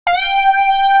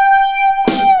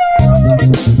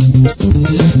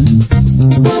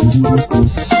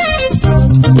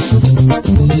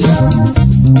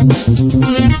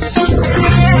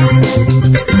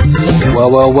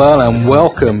well, and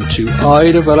welcome to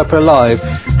iDeveloper Live,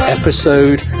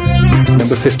 episode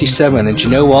number 57. And do you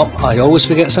know what? I always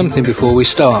forget something before we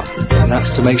start, and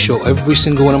that's to make sure every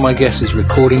single one of my guests is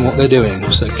recording what they're doing.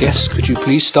 So guests, could you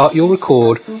please start your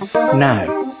record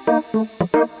now?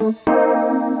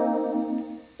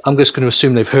 I'm just going to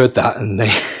assume they've heard that and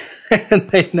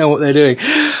they know what they're doing.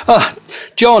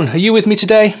 John, are you with me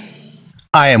today?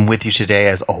 I am with you today,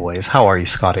 as always. How are you,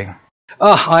 Scotty?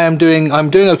 I'm doing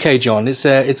okay, John. It's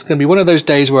going to be one of those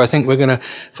days where I think we're going to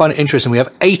find it interesting. We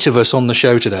have 8 of us on the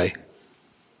show today.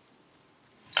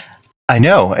 I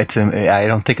know. I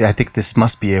think this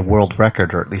must be a world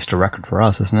record, or at least a record for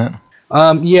us, isn't it?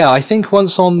 Yeah, I think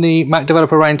once on the Mac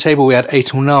Developer Roundtable we had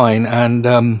 8 or 9,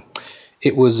 and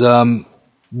it was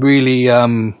really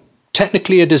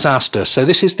technically a disaster. So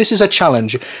this is a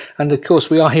challenge, and of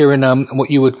course we are here in what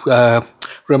you would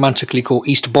romantically call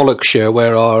East Bollockshire,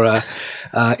 where our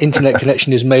internet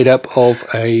connection is made up of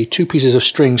 2 pieces of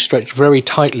string stretched very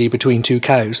tightly between 2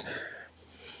 cows.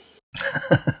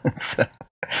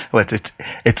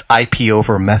 It's IP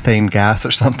over methane gas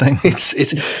or something.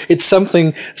 It's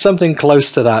something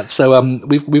close to that. So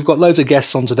we've got loads of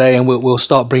guests on today, and we'll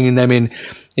start bringing them in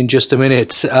just a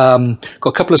minute. Got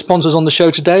a couple of sponsors on the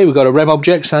show today. We've got a Rem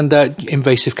Objects and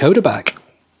Invasive Code are back.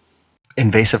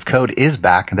 Invasive Code is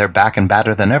back, and they're back and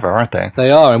badder than ever, aren't they?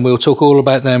 They are, and we'll talk all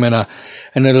about them in a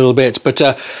little bit. But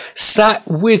sat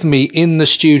with me in the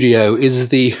studio is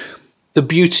the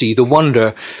beauty, the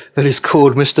wonder that is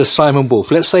called Mr. Simon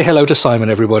Wolf. Let's say hello to Simon,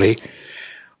 everybody.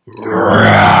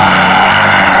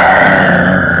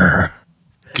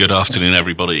 Good afternoon,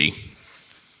 everybody.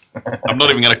 I'm not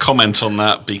even going to comment on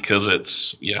that because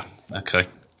it's okay.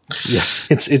 Yeah,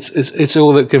 it's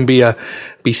all that can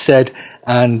be said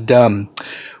and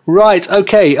right.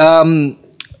 Okay.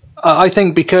 I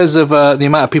think because of the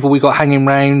amount of people we got hanging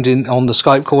around on the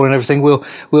Skype call and everything,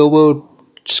 we'll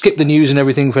skip the news and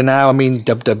everything for now. I mean,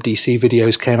 WWDC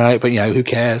videos came out, but who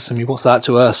cares? I mean, what's that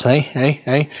to us?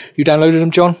 Hey, you downloaded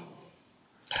them, John?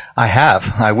 I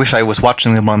have. I wish I was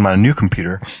watching them on my new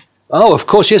computer. Oh, of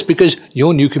course, yes, because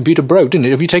your new computer broke, didn't it?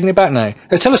 Have you taken it back now?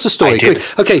 Tell us the story. I did.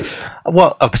 Quick. Okay.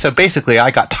 Well, so basically,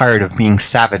 I got tired of being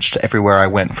savaged everywhere I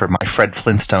went for my Fred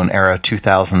Flintstone era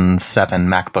 2007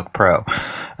 MacBook Pro,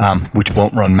 which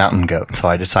won't run Mountain Goat. So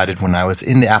I decided when I was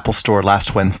in the Apple Store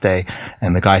last Wednesday,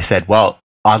 and the guy said, well,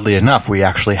 oddly enough, we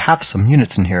actually have some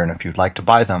units in here, and if you'd like to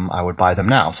buy them, I would buy them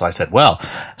now. So I said, well,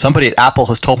 somebody at Apple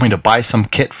has told me to buy some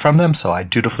kit from them, so I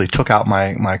dutifully took out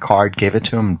my card, gave it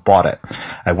to him, and bought it.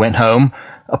 I went home,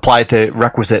 applied the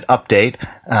requisite update,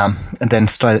 and then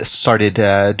started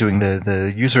doing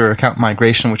the user account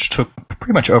migration, which took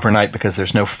pretty much overnight because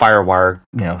there's no FireWire,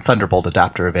 Thunderbolt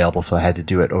adapter available, so I had to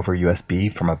do it over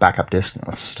USB from a backup disk. It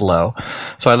was slow.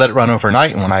 So I let it run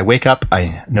overnight, and when I wake up,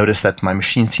 I noticed that my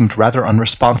machine seemed rather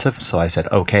unresponsive, so I said,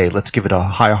 okay, let's give it a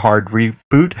hard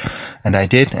reboot, and I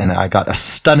did, and I got a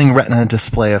stunning Retina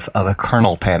display of a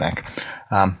kernel panic.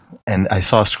 And I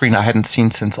saw a screen I hadn't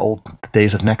seen since old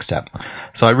days of NextStep.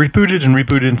 So I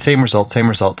rebooted, and same result.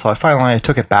 So I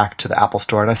took it back to the Apple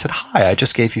Store, and I said, hi, I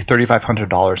just gave you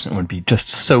 $3,500, and it would be just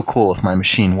so cool if my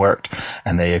machine worked.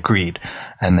 And they agreed.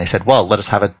 And they said, well, let us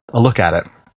have a look at it.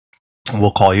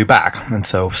 We'll call you back. And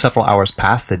so several hours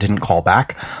passed. They didn't call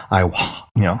back. I,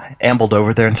 ambled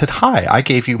over there and said, hi, I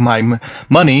gave you my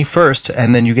money first,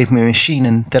 and then you gave me a machine,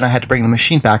 and then I had to bring the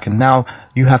machine back, and now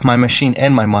you have my machine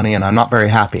and my money, and I'm not very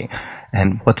happy.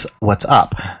 And what's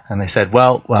up? And they said,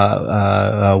 well,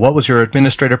 what was your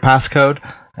administrator passcode?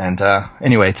 And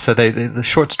anyway, so the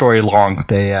short story long,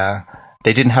 they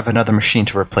didn't have another machine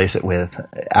to replace it with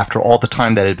after all the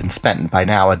time that had been spent. By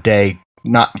now, a day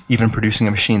not even producing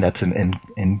a machine that's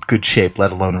in good shape,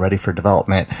 let alone ready for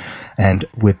development, and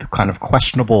with kind of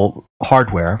questionable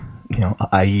hardware,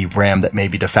 i.e. RAM that may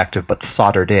be defective but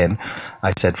soldered in.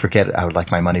 I said, forget it, I would like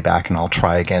my money back, and I'll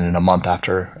try again in a month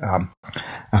after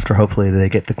hopefully they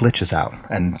get the glitches out,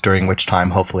 and during which time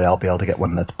hopefully I'll be able to get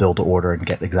one that's build to order and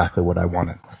get exactly what I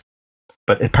wanted.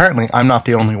 But apparently I'm not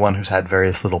the only one who's had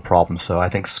various little problems, so I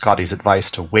think Scotty's advice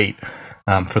to wait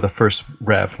for the first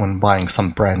rev when buying some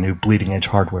brand new bleeding edge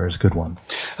hardware is a good one.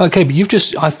 Okay, but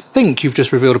I think you've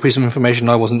just revealed a piece of information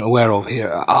I wasn't aware of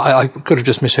here. I could have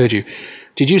just misheard you.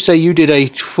 Did you say you did a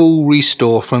full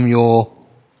restore from your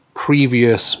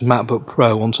previous MacBook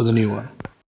Pro onto the new one?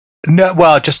 No,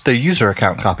 well, just the user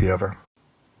account copy over.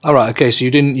 All right. Okay, so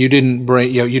you didn't bring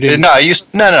you didn't. No,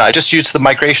 I just used the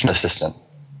migration assistant.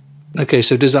 Okay,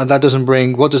 so that doesn't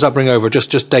bring, what does that bring over?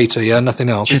 Just data, yeah, nothing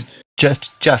else.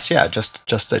 Just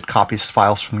it copies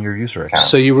files from your user account.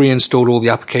 So you reinstalled all the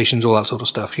applications, all that sort of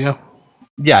stuff, yeah?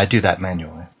 Yeah, I do that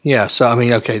manually. Yeah, so I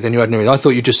mean, okay, then you had no. I thought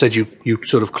you just said you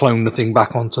sort of cloned the thing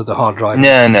back onto the hard drive. No.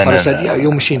 I said, yeah,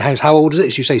 your machine, how old is it?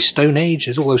 As you say, Stone Age.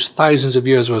 There's all those thousands of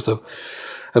years worth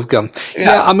of gum.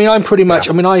 Yeah, I mean, I'm pretty much.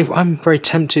 I mean, I'm very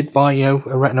tempted by a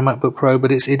Retina MacBook Pro,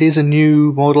 but it is a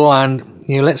new model, and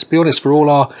let's be honest, for all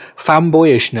our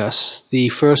fanboyishness, the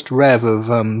first rev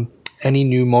of any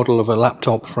new model of a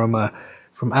laptop from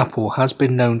Apple has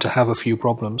been known to have a few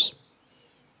problems.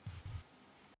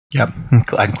 Yep,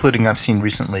 including I've seen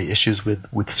recently issues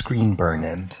with screen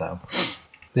burn-in. So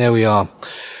there we are.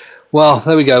 Well,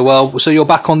 there we go. Well, so you're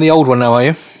back on the old one now, are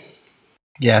you?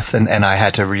 Yes, and I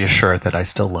had to reassure it that I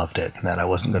still loved it and that I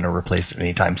wasn't going to replace it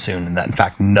anytime soon, and that in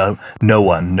fact no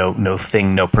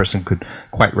thing, no person could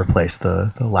quite replace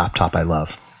the laptop I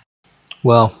love.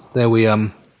 Well, there we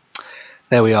are.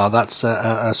 That's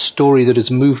a story that has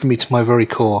moved me to my very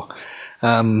core.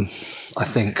 I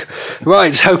think.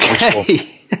 Right.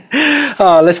 Okay.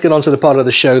 Let's get on to the part of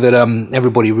the show that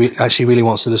everybody actually really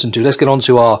wants to listen to. Let's get on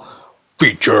to our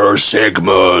feature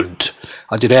segment.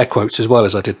 I did air quotes as well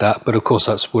as I did that, but of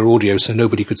course we're audio, so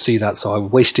nobody could see that, so I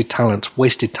wasted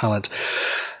talent.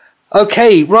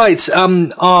 Okay, right.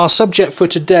 Our subject for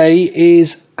today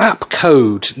is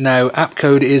AppCode. Now,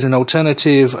 AppCode is an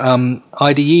alternative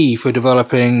IDE for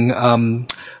developing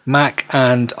Mac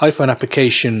and iPhone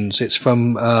applications. It's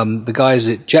from the guys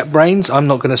at JetBrains. I'm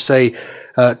not going to say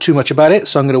too much about it,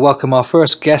 so I'm going to welcome our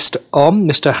first guest on,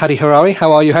 Mr. Hadi Harari.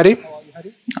 How are you, Hadi?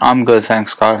 I'm good,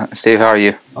 thanks, Scott. Steve, how are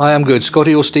you? I am good.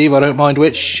 Scotty or Steve, I don't mind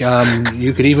which.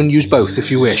 You could even use both if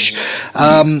you wish.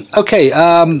 Okay,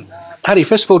 Hadi,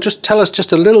 first of all, just tell us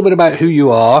just a little bit about who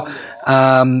you are,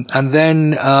 and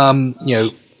then,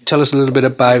 tell us a little bit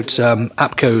about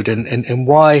AppCode and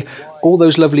why all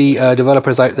those lovely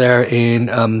developers out there in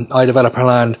iDeveloper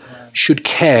land should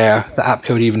care that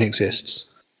AppCode even exists.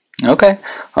 Okay.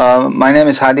 My name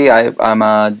is Hadi. I'm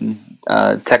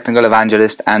a technical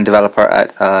evangelist and developer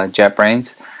at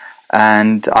JetBrains.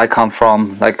 And I come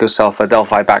from, like yourself, a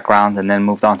Delphi background, and then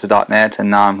moved on to .NET.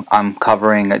 And now I'm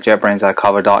covering at JetBrains. I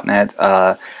cover .NET,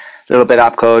 a little bit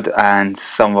AppCode, and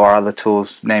some of our other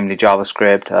tools, namely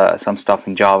JavaScript, some stuff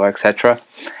in Java, etc.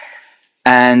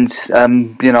 And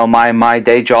my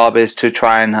day job is to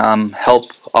try and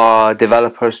help our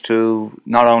developers to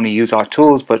not only use our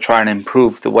tools, but try and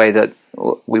improve the way that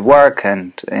we work,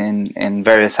 and in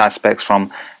various aspects,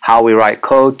 from how we write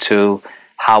code to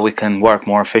how we can work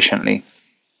more efficiently.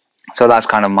 So that's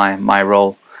kind of my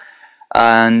role.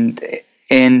 And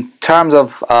in terms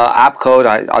of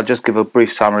AppCode, I'll just give a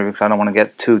brief summary because I don't want to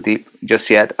get too deep just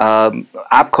yet.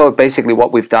 AppCode, basically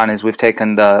what we've done is we've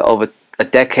taken over a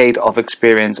decade of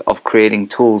experience of creating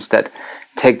tools that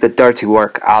take the dirty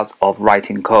work out of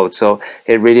writing code. So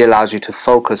it really allows you to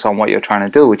focus on what you're trying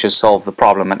to do, which is solve the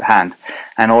problem at hand.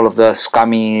 And all of the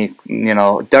scummy,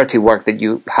 dirty work that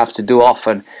you have to do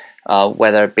often,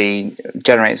 whether it be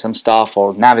generate some stuff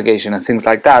or navigation and things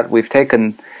like that, we've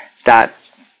taken that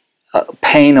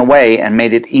pain away and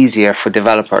made it easier for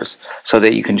developers so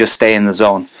that you can just stay in the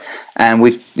zone. And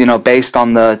we've, based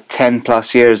on the 10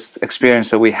 plus years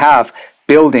experience that we have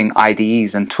building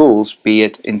IDEs and tools, be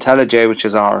it IntelliJ, which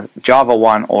is our Java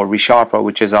one, or ReSharper,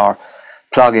 which is our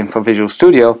plugin for Visual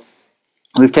Studio,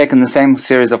 we've taken the same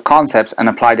series of concepts and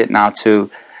applied it now to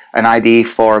an IDE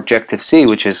for Objective-C,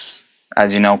 which is,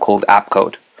 as you know, called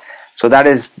AppCode. So that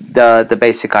is the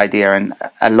basic idea, and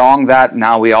along that,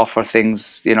 now we offer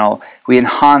things, we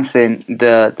enhance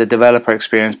the developer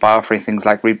experience by offering things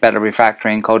like better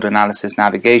refactoring, code analysis,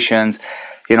 navigations,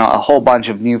 a whole bunch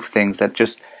of new things that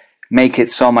just make it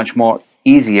so much more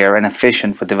easier and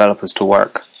efficient for developers to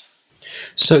work.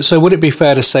 So would it be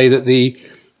fair to say that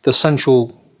the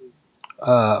central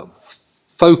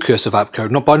focus of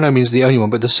AppCode, not by no means the only one,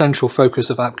 but the central focus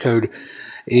of AppCode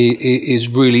is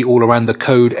really all around the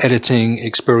code editing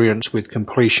experience with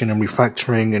completion and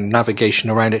refactoring and navigation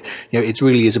around it? It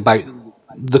really is about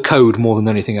the code more than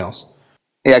anything else.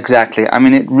 Yeah, exactly. I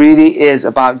mean, it really is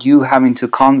about you having to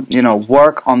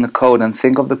work on the code and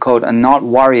think of the code and not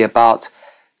worry about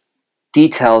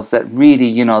details that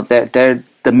really,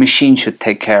 the machine should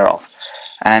take care of.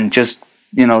 And just,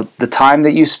 the time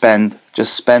that you spend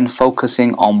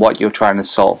focusing on what you're trying to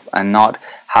solve, and not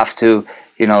have to,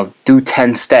 do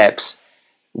 10 steps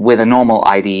with a normal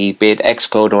IDE, be it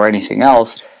Xcode or anything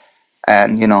else,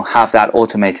 and, have that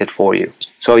automated for you.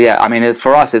 So yeah, I mean,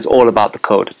 for us, it's all about the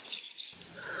code.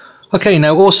 Okay,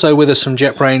 now also with us from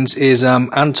JetBrains is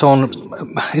Anton.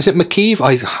 Is it McKeeve?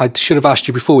 I should have asked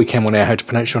you before we came on air how to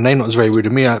pronounce your name. That was very rude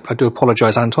of me. I do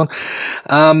apologise, Anton.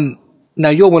 now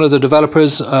you're one of the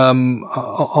developers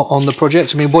on the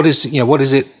project. I mean, what is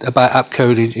it about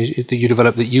AppCode that you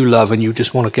develop that you love and you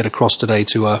just want to get across today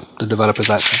to the developers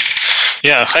out there?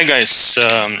 Yeah, hi guys.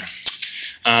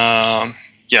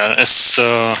 As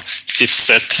Steve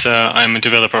said, I'm a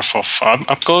developer of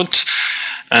AppCode,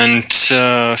 and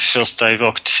first I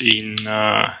worked in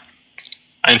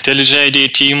IntelliJ IDEA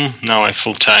team. Now I'm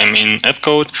full-time in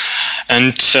AppCode,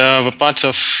 and the part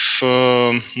of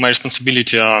my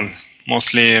responsibility are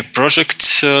mostly project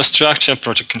structure,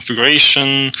 project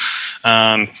configuration,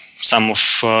 some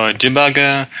of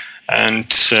debugger,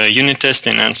 and unit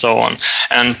testing, and so on.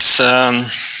 And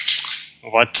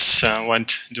what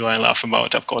do I love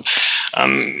about AppCode?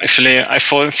 Actually, I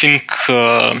think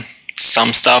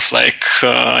some stuff like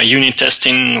unit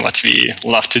testing, what we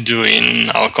love to do in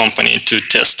our company to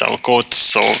test our code,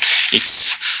 so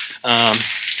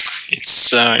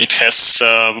it has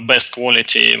the best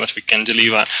quality what we can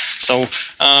deliver. So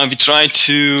we try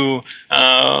to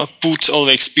put all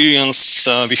the experience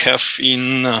we have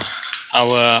in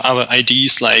our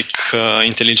IDEs like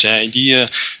IntelliJ IDEA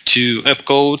to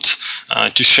AppCode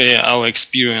to share our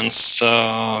experience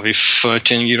with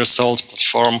 10 years old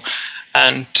platform,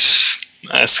 and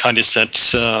as Hadi said,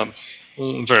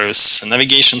 various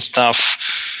navigation stuff,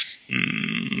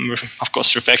 of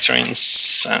course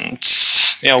refactorings, and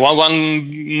one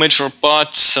major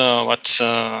part what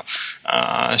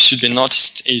should be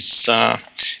noticed is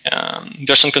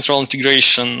version control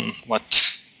integration,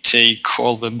 what take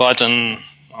all the button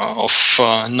of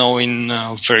knowing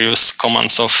various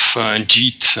commands of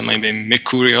Git, maybe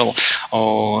Mercurial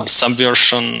or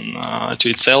Subversion to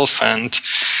itself, and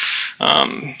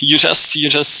you just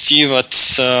see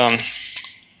what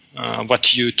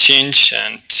you change,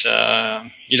 and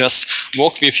you just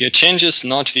work with your changes,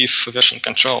 not with version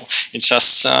control. It's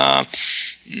just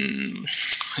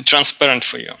transparent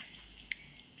for you.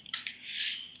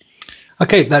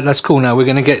 Okay, that's cool. Now we're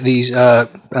going to get these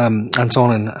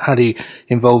Anton and Hadi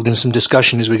involved in some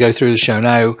discussion as we go through the show.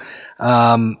 Now,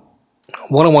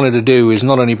 what I wanted to do is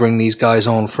not only bring these guys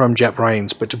on from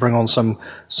JetBrains, but to bring on some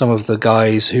of the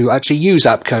guys who actually use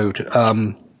AppCode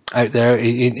out there,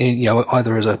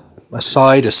 either as a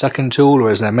side, a second tool,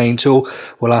 or as their main tool.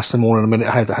 We'll ask them all in a minute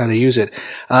how they use it.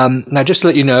 Now, just to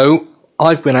let you know,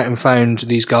 I've been out and found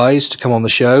these guys to come on the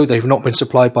show. They've not been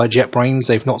supplied by JetBrains.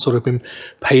 They've not sort of been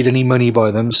paid any money by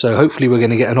them. So hopefully we're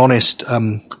going to get an honest,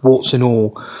 warts and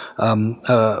all,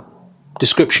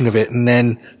 description of it. And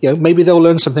then, maybe they'll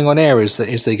learn something on air as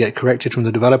they get corrected from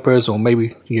the developers, or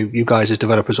maybe you guys as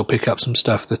developers will pick up some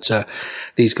stuff that,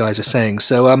 these guys are saying.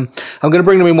 So, I'm going to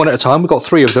bring them in one at a time. We've got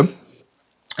 3 of them.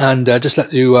 And, just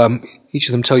let you, each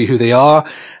of them tell you who they are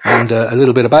and, a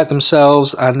little bit about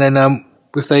themselves. And then,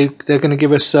 if they're going to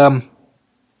give us the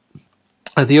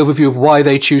overview of why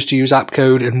they choose to use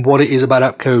AppCode and what it is about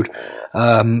AppCode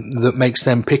that makes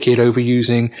them pick it over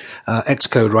using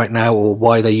Xcode right now, or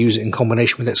why they use it in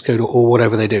combination with Xcode, or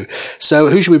whatever they do. So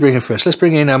who should we bring in first? Let's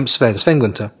bring in Sven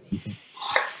Gunther.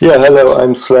 Yeah, hello,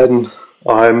 I'm Sven.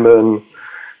 I'm a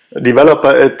developer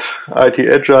at IT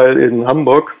Agile in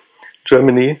Hamburg,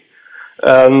 Germany,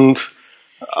 and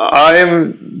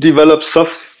I developed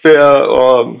software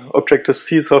or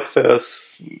Objective-C software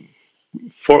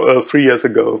 3 years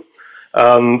ago.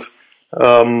 And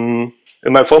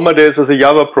in my former days as a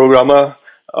Java programmer,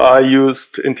 I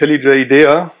used IntelliJ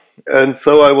IDEA, and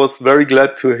so I was very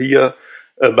glad to hear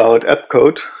about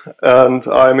AppCode. And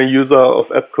I'm a user of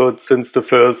AppCode since the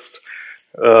first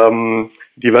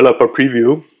developer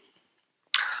preview.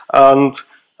 And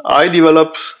I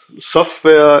develop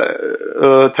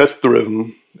software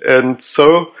test-driven. And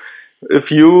so if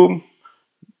you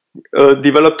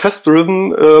develop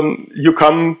test-driven, you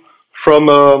come from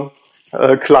a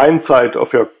client side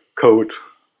of your code.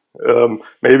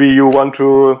 Maybe you want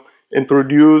to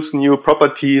introduce new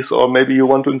properties, or maybe you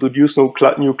want to introduce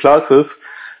new classes.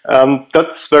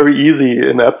 That's very easy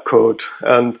in AppCode.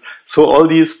 And so all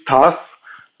these tasks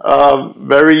are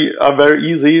very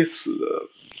easy.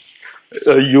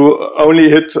 You only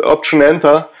hit Option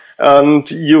Enter,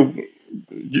 and you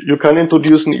can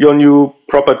introduce your new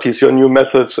properties, your new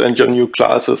methods, and your new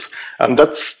classes. And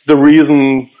that's the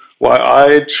reason why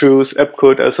I choose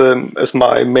AppCode as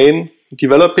my main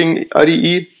developing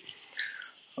IDE.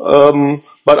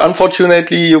 But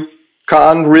unfortunately, you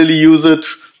can't really use it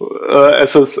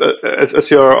as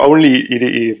your only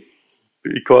IDE,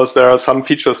 because there are some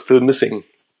features still missing.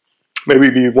 Maybe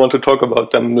we want to talk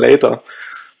about them later.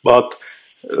 But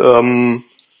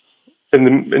in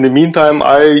the meantime,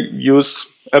 I use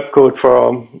AppCode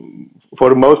for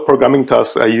the most programming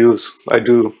tasks I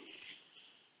do.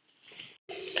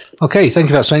 Okay, thank you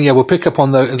for that, Sven. Yeah, we'll pick up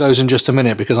on those in just a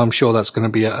minute because I'm sure that's going to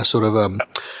be a sort of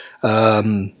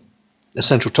a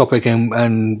central topic,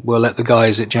 and we'll let the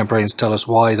guys at JetBrains tell us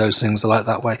why those things are like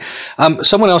that way.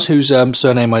 Someone else whose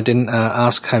surname I didn't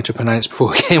ask how to pronounce before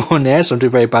we came on there, so I'm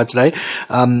doing very bad today.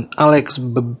 Alex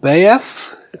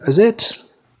Babayev, is it?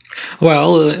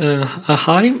 Well,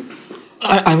 hi.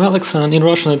 I'm Alex, and in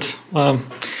Russian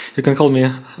you can call me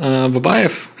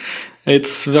Babayev.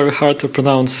 It's very hard to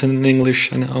pronounce in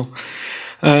English, I know.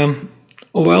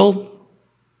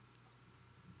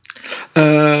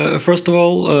 First of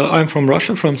all, I'm from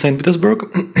Russia, from St. Petersburg.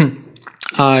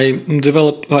 I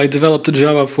developed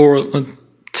Java for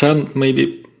 10,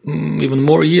 maybe even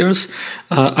more years.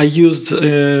 I used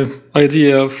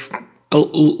IDEA a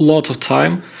lot of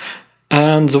time.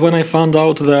 And when I found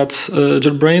out that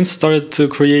JetBrains started to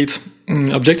create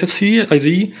Objective-C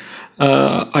IDE,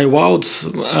 I wowed,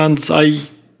 and I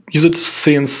use it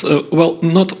since,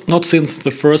 not since the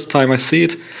first time I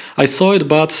saw it,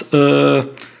 but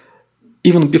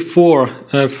even before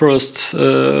first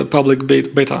public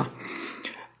beta.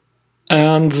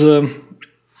 And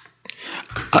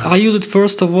I use it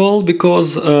first of all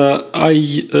because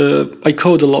I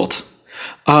code a lot.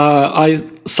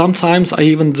 Sometimes I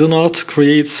even do not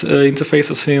create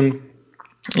interfaces in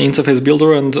Interface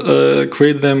Builder and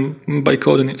create them by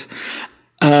coding it.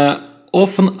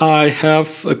 Often I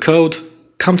have a code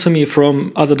come to me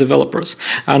from other developers,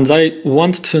 and I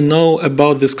want to know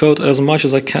about this code as much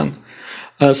as I can.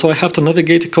 So I have to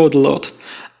navigate the code a lot.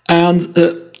 And,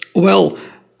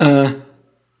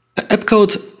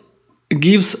 AppCode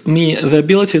gives me the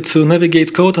ability to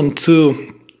navigate code and to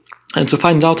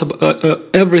find out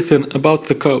everything about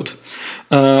the code,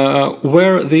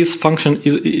 where this function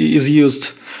is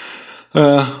used.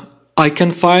 I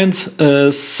can find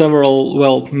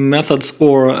several methods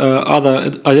or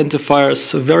other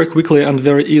identifiers very quickly and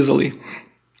very easily.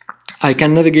 I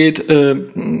can navigate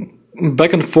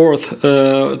back and forth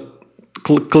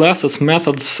classes,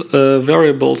 methods,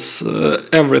 variables,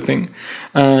 everything.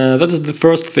 That is the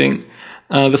first thing.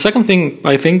 The second thing,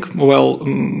 I think,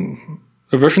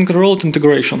 version control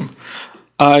integration.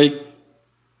 I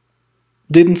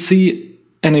didn't see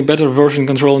any better version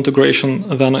control integration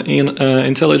than in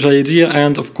IntelliJ IDEA,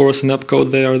 and of course in AppCode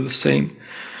they are the same.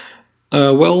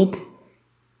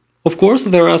 Of course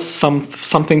there are some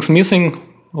things missing.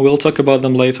 We'll talk about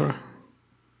them later.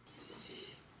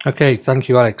 Okay, thank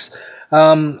you, Alex.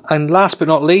 And last but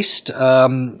not least,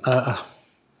 someone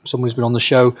who's been on the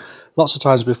show lots of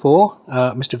times before,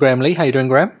 Mr. Graham Lee. How you doing,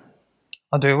 Graham?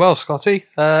 I'm doing well, Scotty.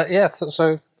 I'm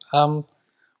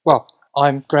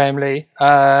Graham Lee.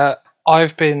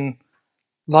 I've been,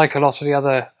 like a lot of the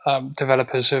other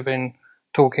developers who have been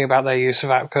talking about their use of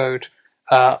AppCode,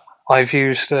 I've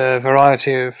used a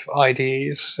variety of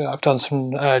IDEs. I've done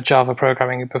some Java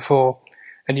programming before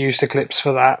and used Eclipse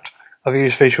for that. I've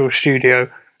used Visual Studio,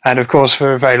 and of course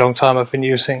for a very long time I've been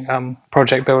using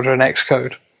Project Builder and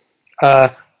Xcode.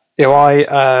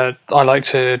 I like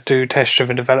to do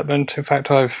test-driven development. In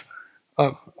fact, I've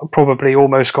probably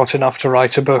almost got enough to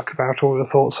write a book about all the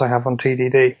thoughts I have on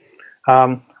TDD.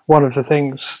 One of the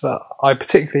things that I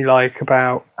particularly like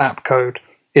about AppCode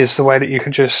is the way that you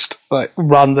can just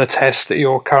run the test that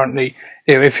you're currently,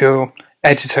 if your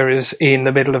editor is in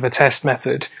the middle of a test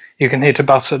method, you can hit a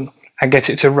button and get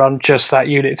it to run just that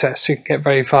unit test. You can get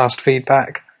very fast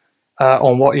feedback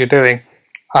on what you're doing.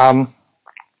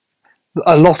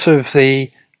 A lot of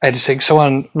the editing,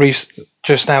 someone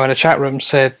just now in a chat room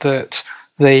said that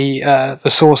the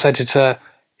source editor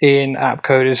in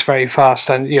AppCode is very fast,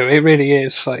 and it really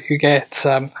is. Like, you get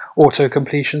auto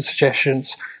completion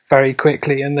suggestions very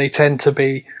quickly, and they tend to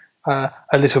be a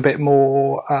little bit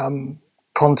more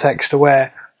context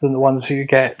aware than the ones you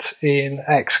get in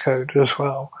Xcode as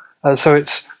well. So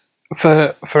it's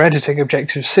for editing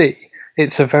Objective-C,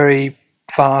 it's a very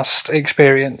fast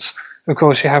experience. Of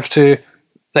course, you have to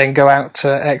then go out to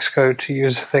Xcode to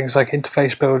use things like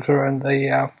Interface Builder and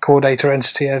the Core Data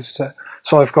Entity Editor.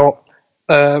 So I've got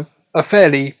a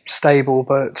fairly stable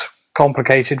but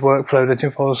complicated workflow that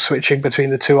involves switching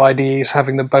between the two IDEs,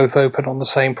 having them both open on the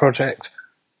same project.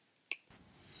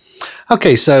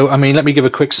 Okay, so, let me give a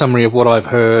quick summary of what I've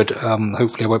heard.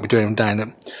 Hopefully I won't be doing them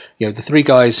down. The three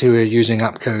guys who are using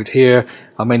AppCode here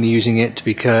are mainly using it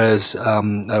because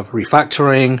of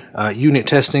refactoring. Unit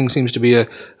testing seems to be a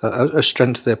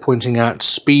strength they're pointing at.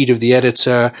 Speed of the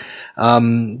editor.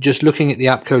 Just looking at the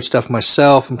AppCode stuff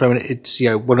myself, it's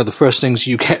one of the first things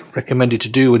you get recommended to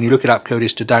do when you look at AppCode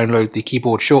is to download the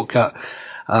keyboard shortcut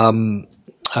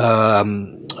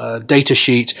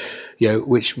datasheet.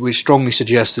 which strongly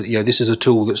suggests that this is a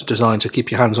tool that's designed to keep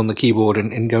your hands on the keyboard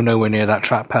and go nowhere near that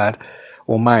trackpad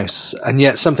or mouse. And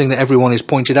yet something that everyone has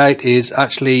pointed out is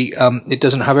actually it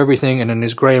doesn't have everything, and then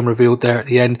as Graham revealed there at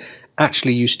the end,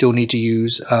 actually you still need to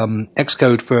use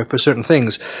Xcode for certain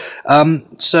things.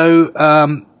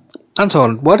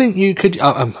 Anton, why don't you,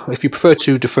 if you prefer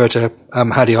to defer to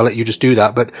Hadi, I'll let you just do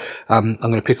that, but I'm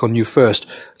going to pick on you first.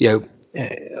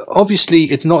 Obviously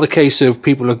it's not a case of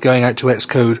people are going out to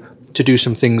Xcode to do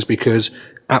some things because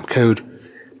AppCode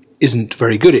isn't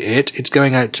very good at it. It's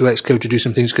going out to Xcode to do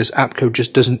some things because AppCode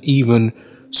just doesn't even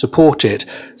support it.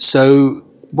 So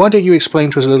why don't you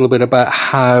explain to us a little bit about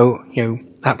how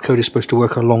AppCode is supposed to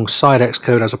work alongside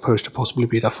Xcode as opposed to possibly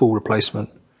be the full replacement?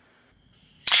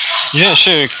 Yeah,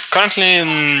 sure. Currently,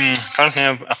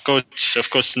 AppCode, of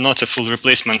course, not a full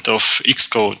replacement of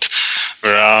Xcode.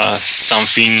 There are some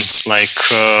things like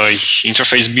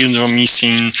interface builder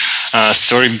missing,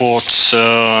 storyboard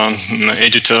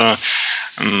editor,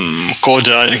 code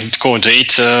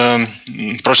data,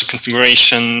 project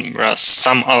configuration. There are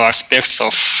some other aspects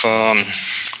of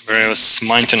various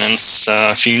maintenance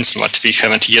things that we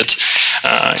haven't yet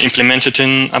implemented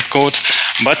in AppCode.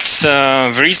 But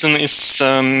the reason is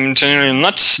generally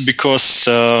not because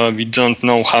we don't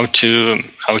know how to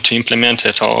implement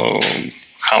it or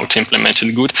how to implement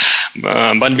it good,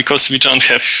 but because we don't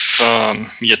have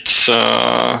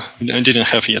didn't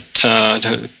have yet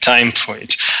time for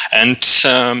it. And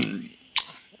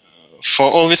for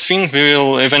all these things, we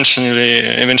will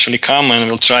eventually come and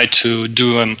we'll try to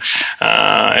do them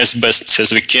as best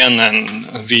as we can, and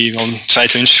we will try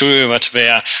to ensure that they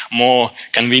are more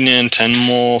convenient and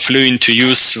more fluent to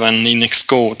use than in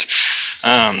Xcode.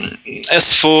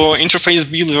 As for interface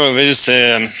builder, there is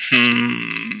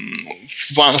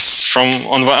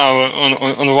on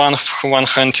one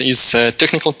hand is a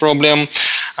technical problem.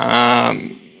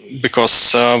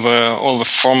 Because all the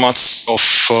formats of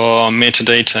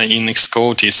metadata in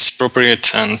Xcode is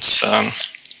appropriate, and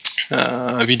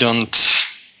we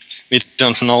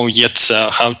don't know yet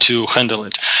how to handle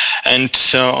it. And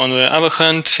on the other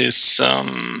hand is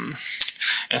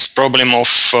problem of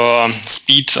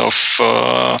speed of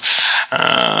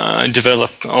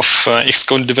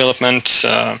Xcode development.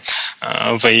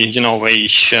 They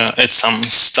add some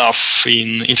stuff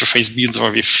in interface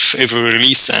builder with every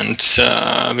release, and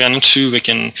we are not sure we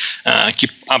can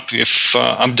keep up with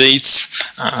updates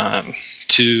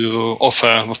to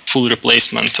offer a full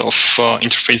replacement of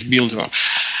interface builder.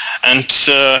 And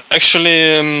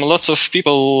actually, lots of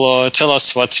people tell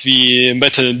us that we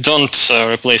better don't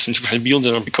replace interface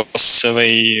builder because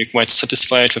they quite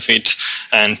satisfied with it,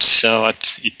 and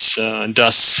that it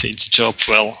does its job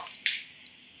well.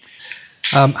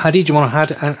 Hadi, do you want to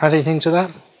add anything to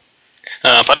that?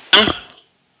 Pardon?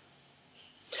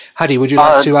 Hadi, would you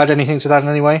like to add anything to that in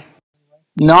any way?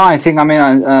 No, I think,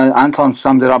 Anton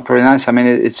summed it up pretty nice.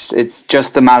 It's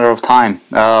just a matter of time.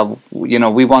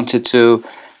 We wanted to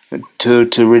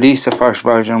release the first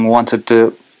version. We wanted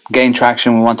to gain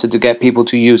traction. We wanted to get people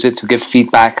to use it, to give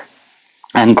feedback,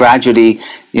 and gradually,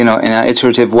 in an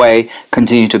iterative way,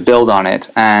 continue to build on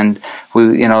it. And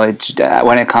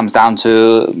when it comes down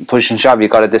to push and shove,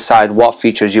 you've got to decide what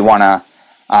features you want to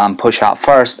push out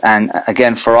first. And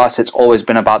again, for us, it's always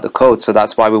been about the code. So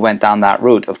that's why we went down that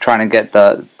route of trying to get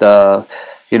the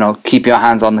keep your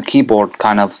hands on the keyboard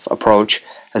kind of approach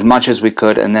as much as we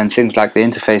could. And then things like the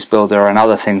interface builder and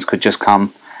other things could just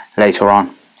come later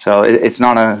on. So it's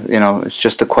not it's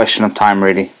just a question of time,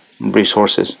 really,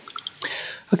 resources.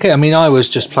 Okay, I was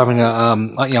just ploughing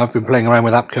I've been playing around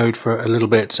with AppCode for a little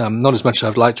bit, not as much as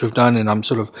I'd like to have done, and I'm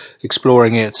sort of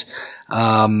exploring it.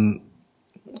 I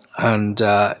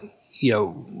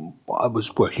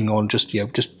was working on just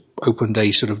opened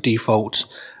a sort of default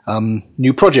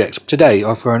new project today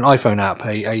for an iPhone app,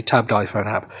 a tabbed iPhone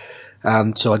app.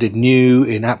 And so I did new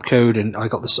in AppCode, and I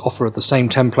got this offer of the same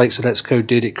templates that Xcode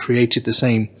did. It created the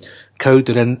same code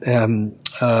that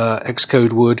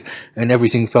Xcode would, and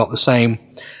everything felt the same.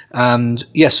 And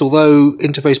yes, although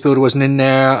Interface Builder wasn't in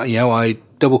there, I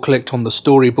double-clicked on the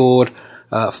storyboard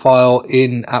file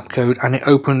in AppCode, and it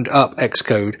opened up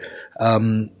Xcode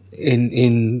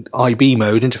in IB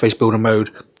mode, Interface Builder mode,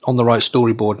 on the right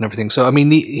storyboard and everything. So,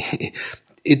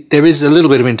 there is a little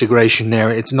bit of integration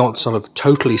there. It's not sort of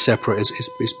totally separate, as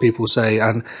people say.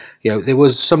 And, there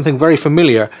was something very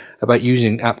familiar about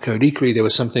using AppCode. Equally, there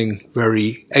was something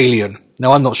very alien.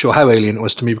 Now, I'm not sure how alien it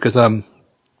was to me because I'm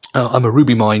a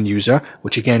RubyMine user,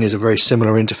 which again is a very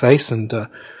similar interface and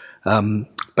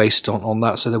based on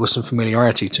that. So there was some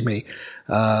familiarity to me.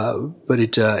 But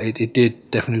it did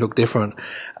definitely look different.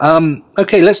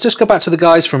 Okay, let's just go back to the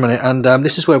guys for a minute. And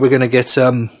this is where we're going to get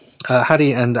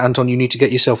Hadi and Anton, you need to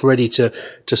get yourself ready to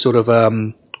sort of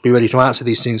be ready to answer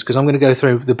these things, because I'm going to go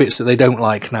through the bits that they don't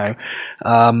like now,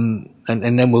 and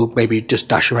then we'll maybe just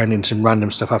dash around in some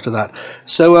random stuff after that.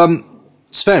 So,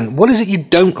 Sven, what is it you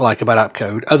don't like about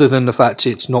AppCode, other than the fact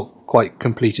it's not quite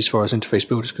complete as far as interface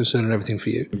build is concerned and everything for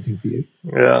you?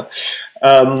 Yeah,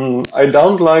 I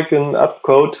don't like in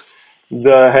AppCode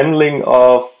the handling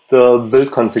of the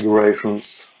build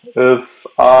configurations.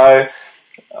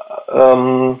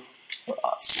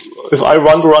 If I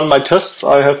want to run my tests,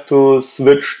 I have to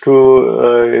switch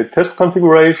to a test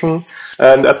configuration,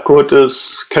 and AppCode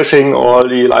is caching all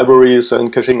the libraries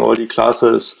and caching all the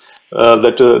classes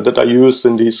that are used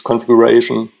in this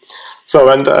configuration. So,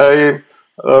 and I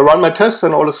run my tests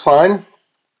and all is fine.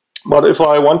 But if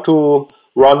I want to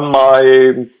run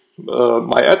my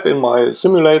app in my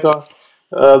simulator,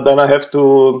 then I have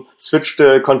to switch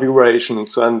the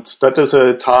configurations, and that is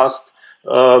a task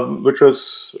which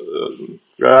is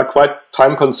quite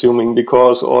time-consuming,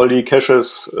 because all the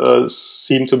caches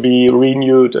seem to be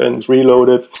renewed and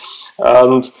reloaded,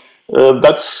 and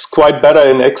that's quite better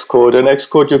in Xcode. In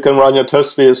Xcode, you can run your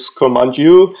test with Command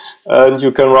U, and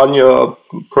you can run your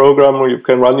program, or you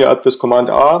can run your app with Command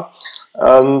R.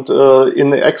 And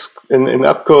in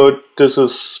AppCode, this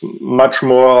is much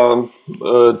more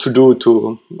to do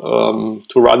to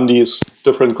run these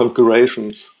different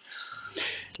configurations.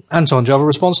 Anton, do you have a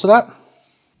response to that?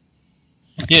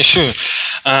 Yeah, sure.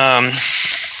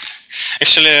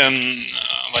 Actually,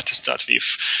 what to start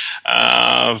with?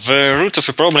 The root of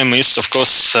the problem is, of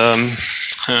course,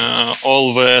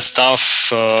 all the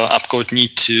stuff AppCode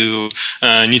need to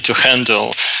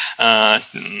handle.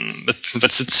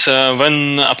 But it's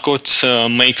when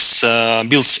AppCode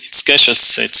builds its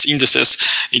caches, its indices,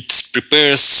 it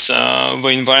prepares the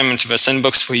environment, the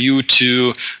sandbox for you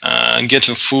to get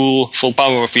the full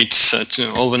power of it,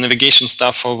 to all the navigation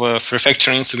stuff, all the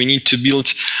refactoring. So we need to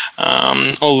build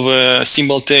all the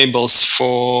symbol tables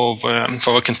for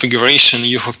the configuration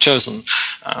you have chosen.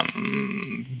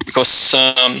 Because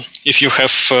if you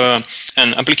have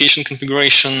an application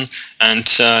configuration and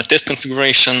test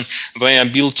configuration, they are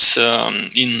built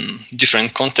in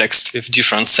different contexts with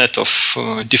different set of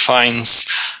defines.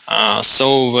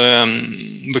 So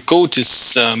the code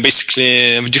is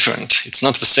basically different. It's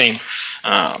not the same.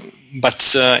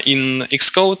 But in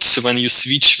Xcode, when you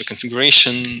switch the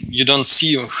configuration, you don't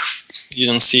see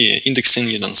indexing,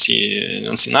 you don't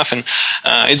see nothing.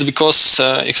 It's because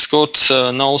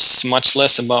Xcode knows much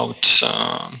less about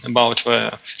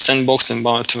the sandbox,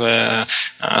 about the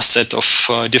set of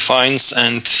defines,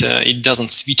 and it doesn't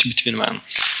switch between them.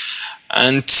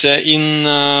 And in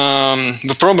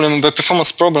the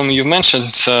performance problem you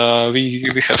mentioned, we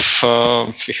have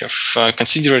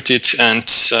considered it, and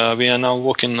we are now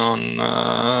working on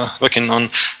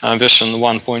version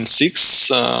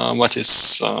 1.6, what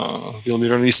is will be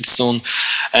released soon.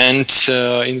 And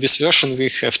in this version, we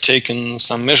have taken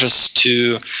some measures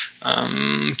to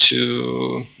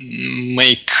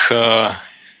make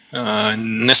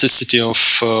necessity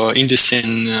of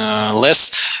indexing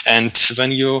less, and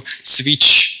when you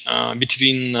switch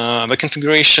between the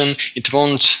configuration, it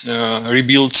won't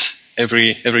rebuild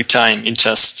every time. It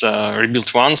just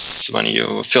rebuild once when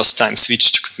you first time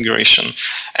switch to configuration,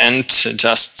 and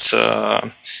just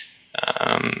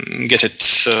get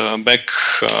it back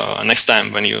next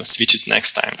time when you switch it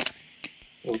next time.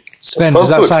 Sven, does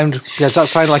that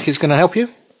sound like it's going to help you?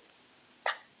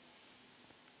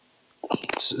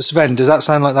 Sven, does that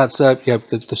sound like that's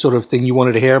the sort of thing you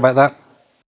wanted to hear about that?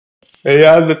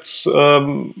 Yeah, that's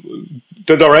the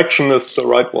direction is the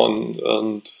right one,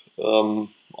 and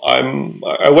I'm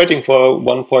waiting for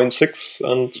 1.6,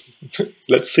 and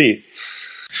let's see.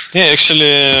 Yeah, actually,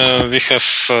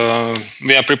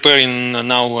 we are preparing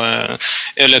now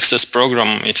early access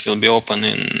program. It will be open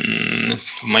in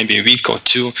maybe a week or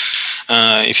two.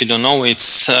 If you don't know,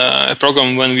 it's a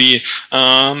program when we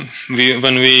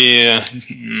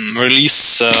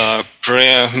release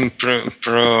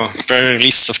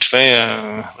pre-release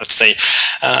software. Let's say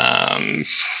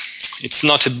it's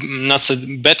not a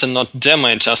beta, not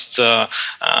demo, just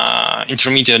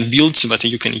intermediate builds that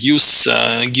you can use,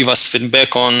 give us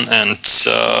feedback on, and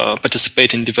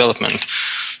participate in development.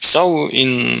 So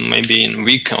maybe in a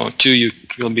week or two, you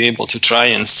will be able to try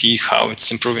and see how it's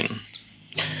improving.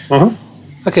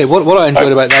 Mm-hmm. Okay, what I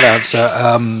enjoyed about that answer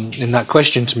in that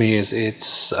question to me is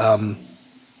it's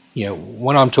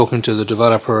when I'm talking to the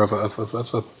developer of a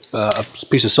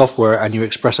piece of software and you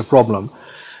express a problem,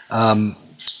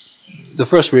 the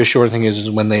first reassuring thing is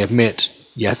when they admit,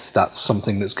 yes, that's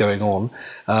something that's going on,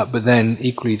 but then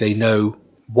equally they know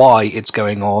why it's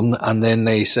going on, and then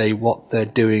they say what they're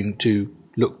doing to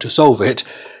look to solve it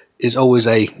is always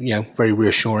a very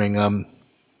reassuring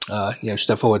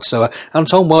step forward. So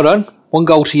Anton, well done. 1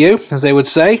 goal to you, as they would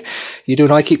say. You do,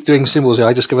 and I keep doing symbols here.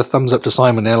 I just give a thumbs up to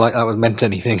Simon there, like that was meant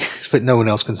anything, but no one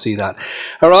else can see that.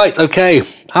 All right, okay,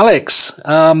 Alex.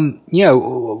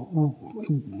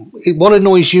 What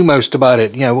annoys you most about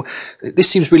it? This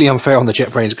seems really unfair on the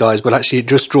JetBrains guys, but actually it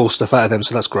just draws stuff out of them,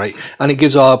 so that's great, and it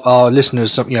gives our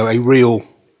listeners some, a real.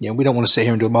 We don't want to sit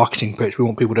here and do a marketing pitch. We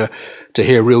want people to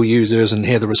hear real users and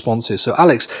hear the responses. So,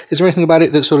 Alex, is there anything about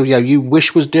it that sort of, you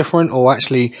wish was different, or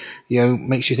actually,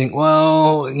 makes you think,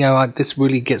 well, this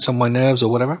really gets on my nerves or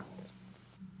whatever?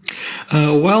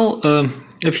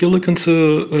 If you look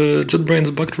into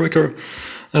JetBrains bug tracker,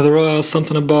 there are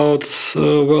something about,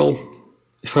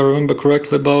 if I remember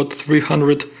correctly, about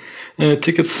 300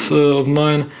 tickets of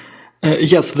mine.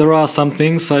 Yes, there are some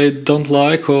things I don't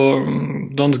like or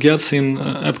don't get in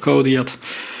AppCode yet,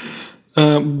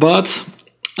 but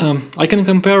I can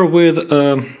compare with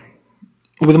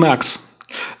Macs.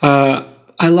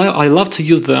 I love to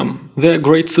use them. They're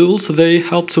great tools. They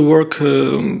help to work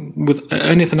with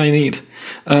anything I need,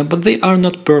 but they are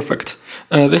not perfect.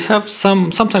 They have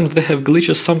sometimes they have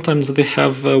glitches. Sometimes they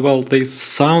have they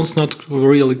sound not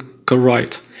really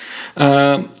right.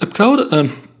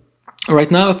 AppCode.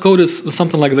 Right now, AppCode is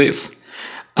something like this.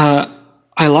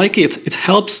 I like it. It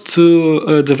helps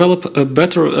to develop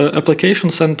better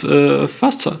applications and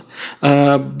faster.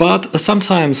 But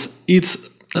sometimes it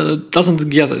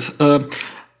doesn't get it.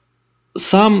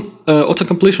 Some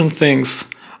auto-completion things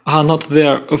are not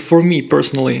there for me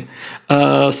personally.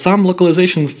 Some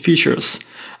localization features.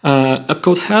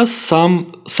 AppCode has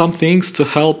some things to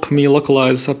help me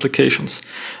localize applications.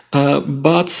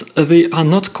 But they are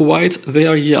not quite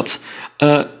there yet.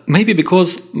 Maybe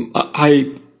because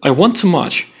I want too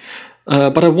much,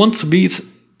 but I want to be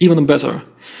even better.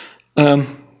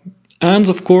 And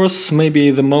of course,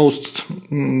 maybe the most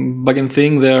bugging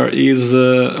thing there is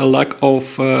a lack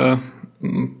of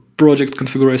project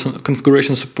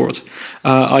configuration support.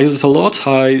 I use it a lot.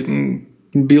 I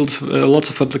build lots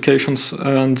of applications,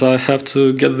 and I have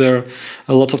to get there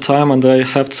a lot of time, and I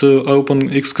have to open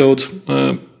Xcode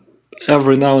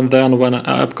every now and then when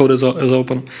AppCode is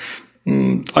open.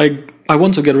 I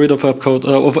want to get rid of AppCode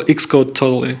of Xcode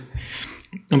totally,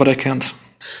 but I can't.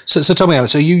 So tell me,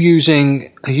 Alex, are you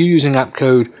using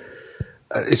AppCode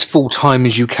as full time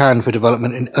as you can for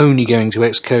development and only going to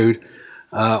Xcode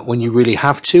when you really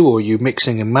have to, or are you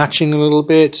mixing and matching a little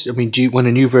bit? I mean, when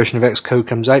a new version of Xcode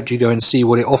comes out, do you go and see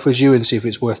what it offers you and see if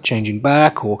it's worth changing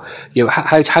back, or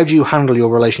how do you handle your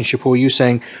relationship? Or are you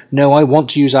saying, no, I want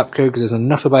to use AppCode because there's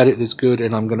enough about it that's good,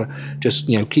 and I'm going to just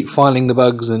keep filing the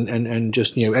bugs and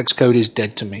just Xcode is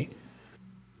dead to me?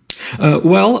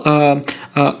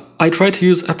 I try to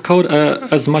use AppCode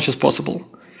as much as possible.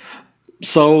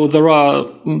 So there are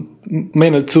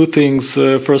mainly two things.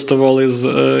 First of all is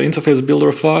interface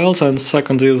builder files, and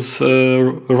second is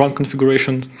run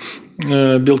configuration,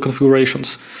 build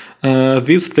configurations.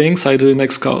 These things I do in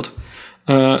Xcode.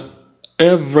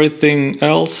 Everything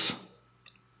else,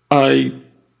 I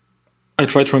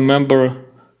try to remember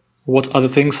what other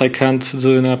things I can't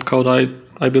do in AppCode.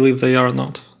 I believe they are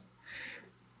not.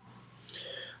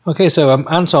 Okay, so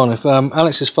Anton, if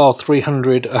Alex has filed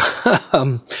 300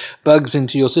 bugs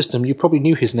into your system, you probably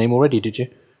knew his name already, did you?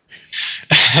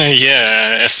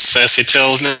 Yeah, as he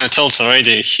told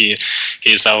already,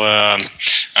 he's our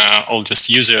oldest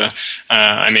user.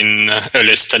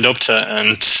 Earliest adopter,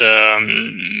 and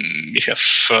we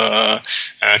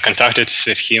have contacted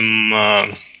with him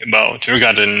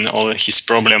regarding all his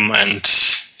problem, and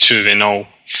sure we know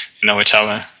each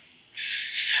other.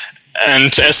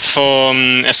 And as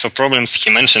for problems, he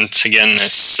mentioned again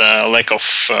is lack of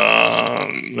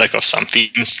some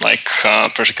things like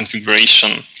project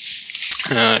configuration.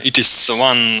 It is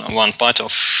one part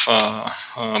of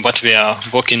what we are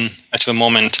working at the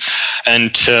moment,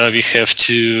 and we have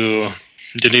to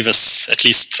deliver at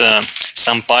least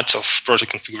some part of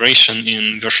project configuration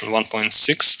in version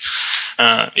 1.6.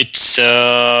 It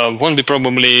won't be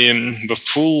probably the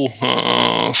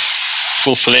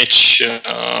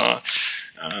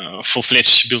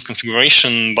full-fledged build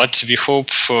configuration, but we hope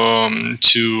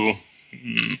to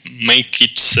make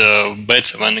it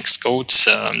better than Xcode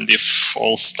with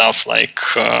all stuff like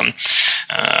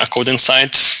Code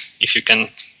Insight, if you can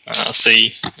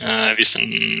say this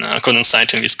in Code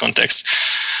Insight in this context,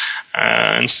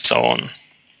 and so on.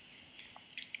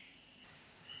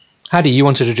 Hadi, you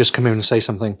wanted to just come in and say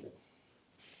something.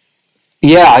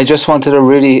 Yeah, I just wanted to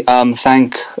really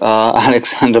thank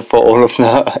Alexander for all of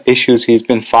the issues he's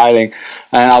been filing,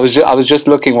 and I was just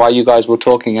looking while you guys were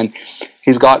talking, and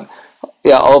he's got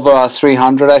Yeah, over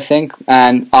 300, I think,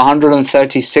 and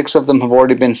 136 of them have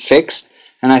already been fixed,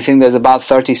 and I think there's about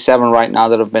 37 right now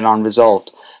that have been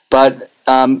unresolved. But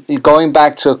going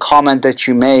back to a comment that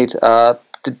you made,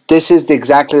 this is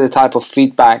exactly the type of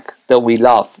feedback that we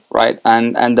love, right?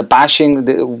 And the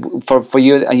bashing, for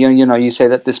you, you say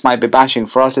that this might be bashing.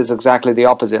 For us, it's exactly the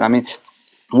opposite. I mean,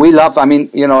 a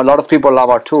lot of people love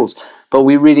our tools, but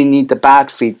we really need the bad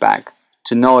feedback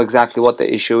to know exactly what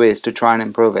the issue is to try and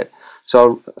improve it.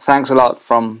 So thanks a lot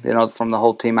from the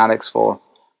whole team, Alex, for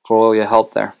all your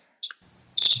help there.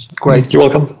 Great, You're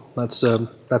welcome. That's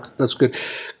good.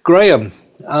 Graham,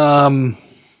 as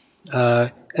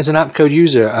an AppCode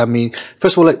user, I mean,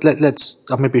 first of all, let's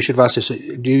maybe I should have asked this: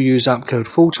 do you use AppCode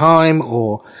full time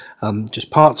or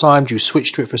just part time? Do you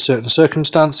switch to it for certain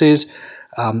circumstances?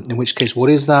 In which case, what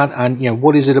is that? And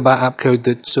what is it about AppCode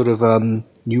that sort of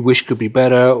you wish could be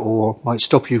better, or might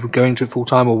stop you from going to it full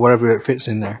time, or wherever it fits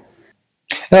in there?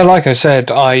 Now, like I said,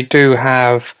 I do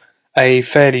have a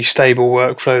fairly stable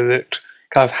workflow that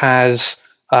kind of has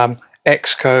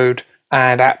Xcode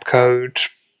and AppCode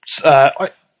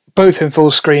both in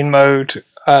full screen mode,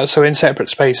 so in separate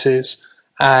spaces,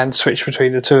 and switch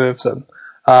between the two of them.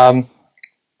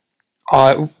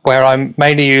 Where I'm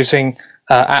mainly using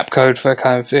AppCode for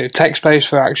kind of text-based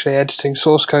for actually editing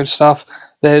source code stuff,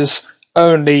 there's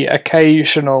only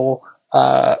occasional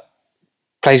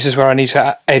places where I need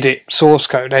to edit source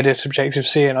code, edit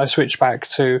Objective-C, and I switch back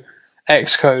to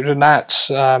Xcode, and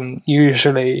that's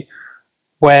usually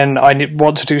when I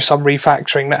want to do some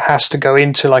refactoring that has to go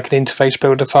into like an interface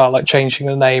builder file, like changing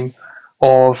the name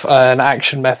of an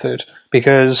action method,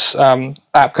 because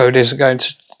AppCode isn't going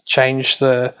to change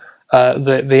the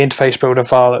interface builder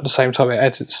file at the same time it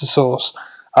edits the source.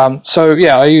 So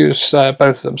yeah, I use both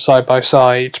of them side by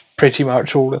side pretty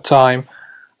much all the time.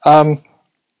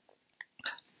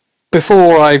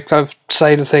 Before I kind of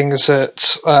say the things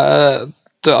that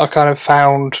I kind of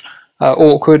found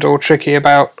awkward or tricky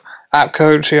about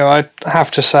AppCode, I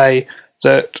have to say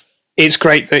that it's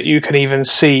great that you can even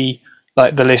see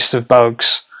like the list of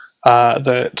bugs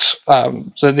that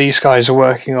these guys are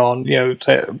working on.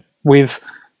 With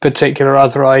particular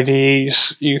other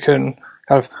IDEs, you can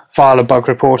kind of file a bug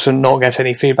report and not get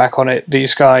any feedback on it.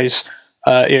 These guys,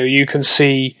 you can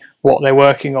see what they're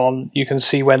working on. You can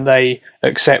see when they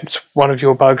accept one of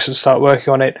your bugs and start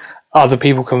working on it. Other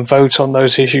people can vote on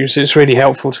those issues. It's really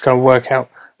helpful to kind of work out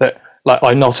that like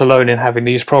I'm not alone in having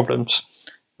these problems.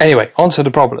 Anyway, on to the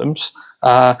problems.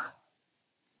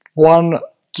 One,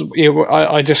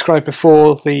 I described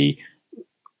before the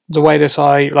way that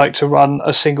I like to run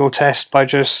a single test by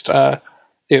just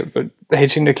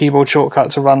hitting the keyboard shortcut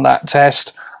to run that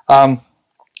test.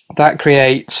 That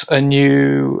creates a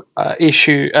new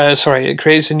it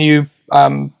creates a new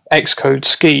Xcode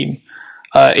scheme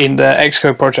in the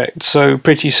Xcode project. So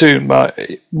pretty soon,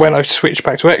 when I switch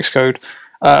back to Xcode,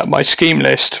 my scheme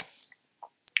list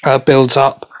builds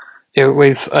up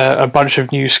with a bunch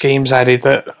of new schemes added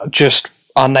that just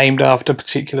are named after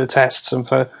particular tests and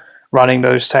for running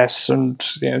those tests. And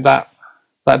that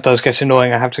does get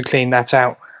annoying. I have to clean that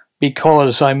out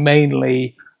because I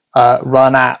mainly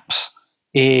run apps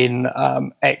in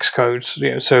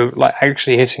Xcode. So like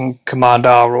actually hitting Command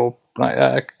R or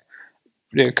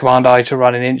Command I to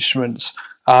run in instruments.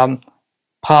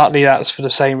 Partly that's for the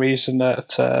same reason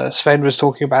that Sven was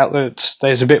talking about, that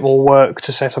there's a bit more work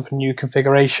to set up a new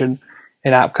configuration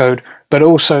in AppCode, but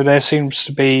also there seems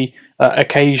to be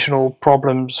occasional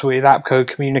problems with AppCode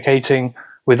communicating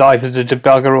with either the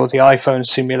debugger or the iPhone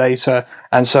simulator,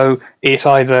 and so it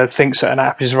either thinks that an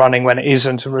app is running when it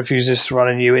isn't and refuses to run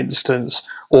a new instance,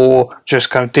 or just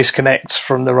kind of disconnects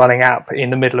from the running app in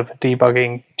the middle of a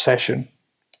debugging session.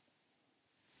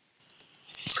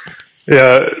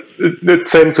 Yeah,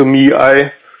 it's same to me.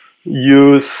 I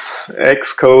use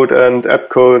Xcode and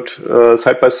AppCode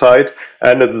side by side,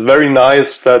 and it's very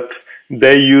nice that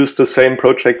they use the same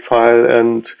project file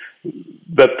and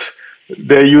that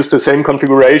they use the same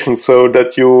configuration, so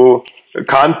that you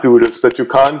can't do this, that you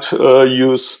can't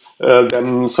use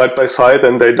them side by side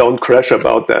and they don't crash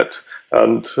about that.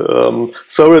 And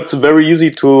so it's very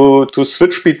easy to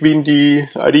switch between the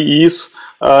IDEs,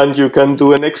 and you can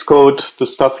do in Xcode the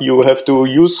stuff you have to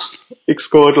use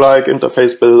Xcode, like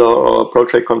interface builder or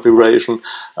project configuration.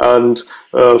 And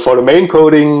for the main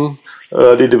coding,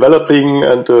 the developing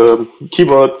and the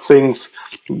keyboard things,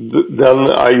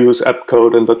 then I use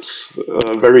AppCode, and that's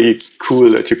very cool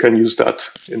that you can use that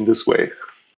in this way.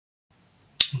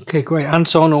 Okay, great.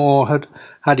 Anton or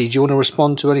Hadi, do you want to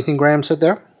respond to anything Graham said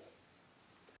there?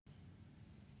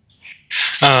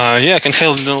 Yeah, I can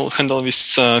handle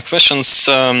these questions.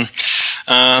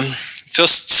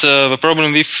 First, the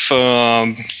problem with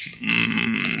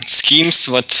schemes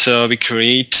that we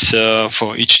create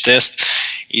for each test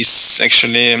is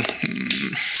actually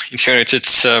inherited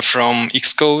from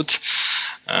Xcode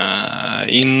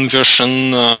in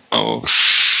version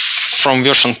from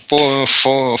version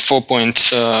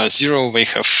 4.0. They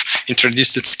have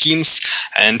introduced the schemes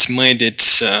and made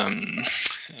it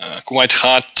quite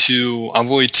hard to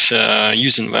avoid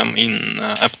using them in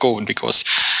AppCode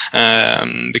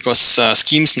because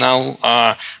schemes now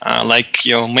are like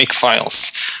your make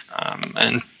files,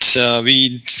 and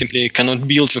we simply cannot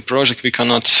build the project. We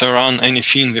cannot run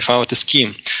anything without a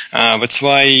scheme. That's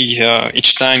why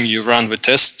each time you run the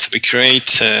test, we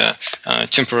create a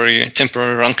temporary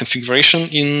run configuration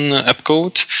in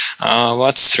AppCode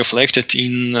what's reflected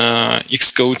in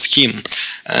Xcode scheme.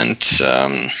 And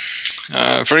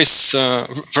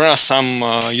there are some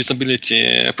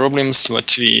usability problems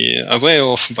that we are aware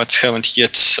of but haven't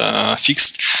yet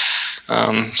fixed.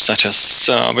 Such as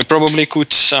we probably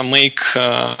could make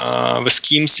the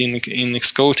schemes in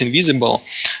Xcode invisible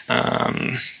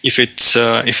if it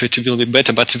will be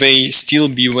better, but they still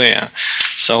be there.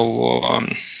 So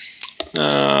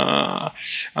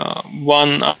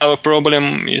one other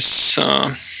problem is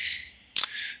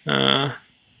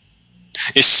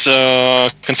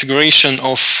configuration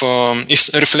of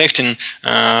is reflecting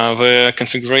the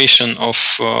configuration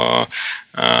of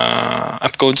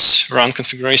AppCode's run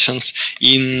configurations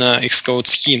in Xcode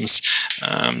schemes.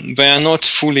 They are not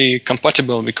fully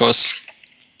compatible because,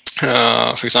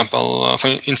 for example,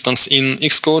 for instance, in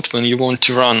Xcode, when you want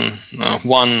to run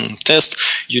one test,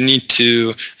 you need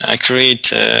to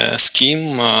create a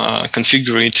scheme,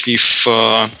 configure it with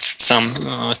some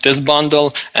test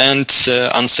bundle, and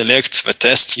unselect the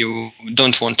test you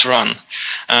don't want to run.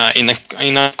 In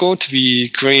AppCode, we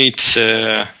create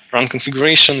run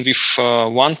configuration with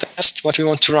one test what we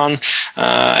want to run,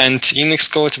 and in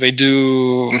Xcode they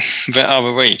do the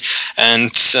other way.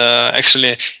 And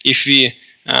actually, if we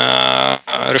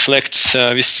reflect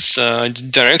this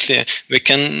directly,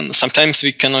 sometimes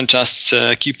we cannot just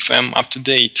keep them up to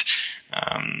date.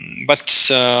 But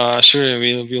sure,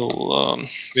 we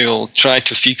will try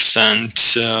to fix and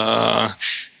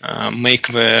make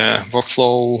the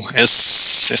workflow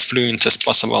as fluent as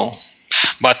possible.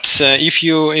 But if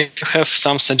you have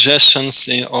some suggestions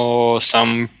or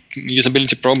some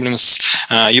usability problems,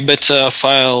 you better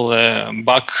file a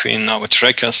bug in our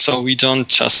tracker so we don't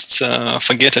just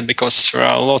forget it, because there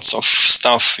are lots of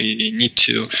stuff we need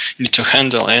to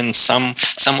handle, and some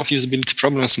of usability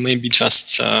problems may be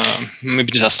just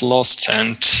lost.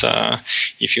 And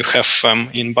if you have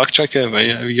in bug tracker,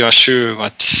 you are sure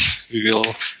that we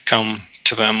will come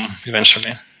to them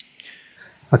eventually.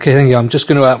 Okay, thank you. I'm just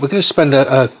we're going to spend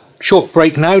a short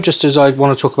break now, just as I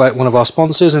want to talk about one of our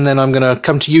sponsors, and then I'm going to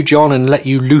come to you, John, and let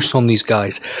you loose on these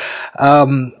guys.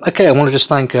 Okay, I want to just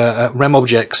thank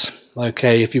RemObjects.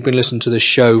 Okay, if you've been listening to this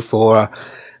show for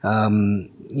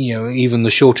even the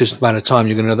shortest amount of time,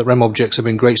 you're going to know that RemObjects have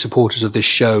been great supporters of this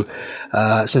show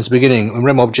since the beginning. And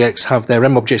RemObjects have their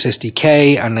RemObjects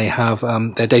SDK, and they have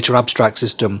their data abstract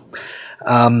system.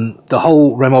 The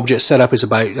whole RemObject setup is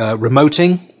about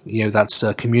remoting. That's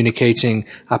communicating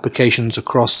applications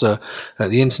across the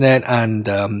internet, and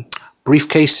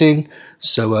briefcasing,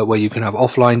 so where you can have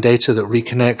offline data that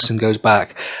reconnects and goes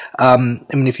back.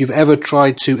 If you've ever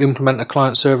tried to implement a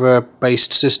client-server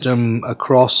based system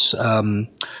across an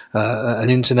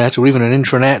internet or even an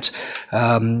intranet,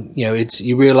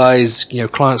 you realize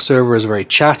client-server is very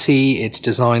chatty. It's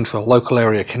designed for local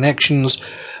area connections.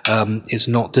 It's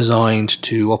not designed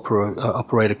to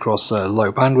operate across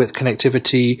low bandwidth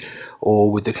connectivity,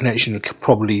 or with the connection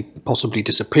possibly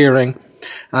disappearing.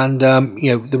 And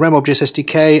the RemObjects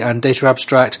SDK and Data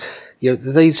Abstract,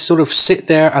 they sort of sit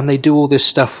there and they do all this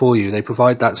stuff for you. They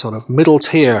provide that sort of middle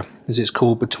tier, as it's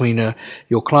called, between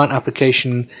your client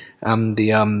application and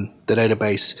the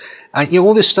database. And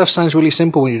all this stuff sounds really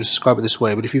simple when you describe it this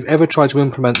way, but if you've ever tried to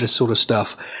implement this sort of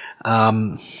stuff,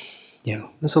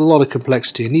 there's a lot of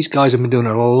complexity, and these guys have been doing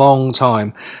it a long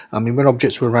time.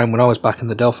 RemObjects were around when I was back in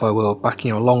the Delphi world, back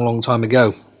a long time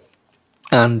ago,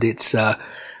 and it's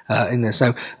in there.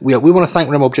 So we want to thank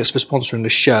RemObjects for sponsoring the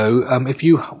show. If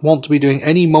you want to be doing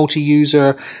any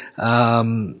multi-user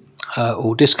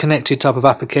or disconnected type of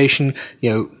application,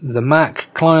 the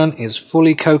Mac client is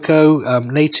fully Cocoa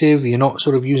native. You're not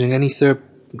sort of using any third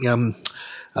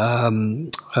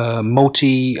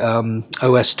multi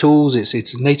OS tools.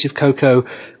 It's native Cocoa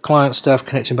client stuff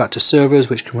connecting back to servers,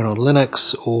 which can run on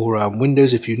Linux or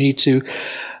Windows if you need to.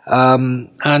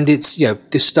 And it's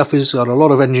this stuff has got a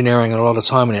lot of engineering and a lot of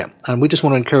time in it, and we just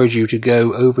want to encourage you to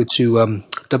go over to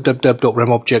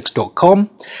www.remobjects.com,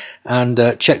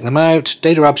 and check them out.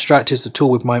 Data Abstract is the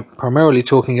tool we're primarily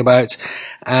talking about,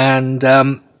 and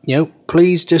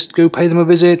please just go pay them a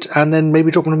visit, and then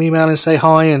maybe drop them an email and say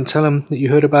hi and tell them that you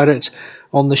heard about it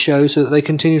on the show so that they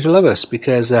continue to love us,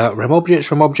 because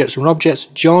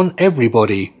RemObjects, John,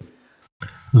 everybody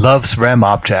loves Rem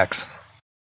objects.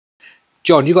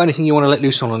 John, you got anything you want to let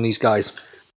loose on these guys?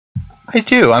 I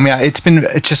do. I mean, it's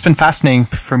just been fascinating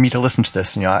for me to listen to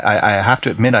this. I have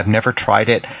to admit, I've never tried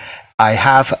it. I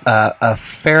have a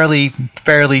fairly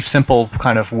simple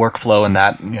kind of workflow in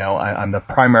that, I'm the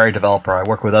primary developer. I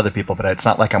work with other people, but it's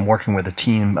not like I'm working with a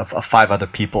team of 5 other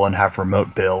people and have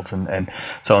remote builds and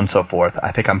so on and so forth.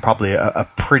 I think I'm probably a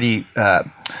pretty,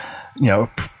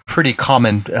 pretty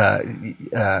common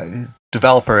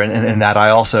developer in that I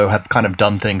also have kind of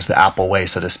done things the Apple way,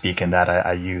 so to speak, in that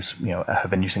I use, I have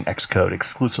been using Xcode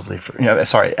exclusively for,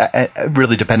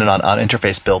 really dependent on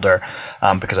interface builder,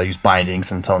 because I use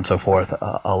bindings and so on and so forth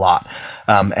a lot.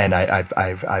 And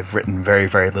I've written very,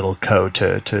 very little code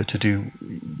to do,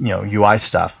 UI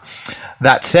stuff.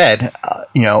 That said,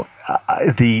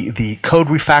 the code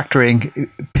refactoring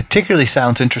particularly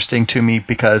sounds interesting to me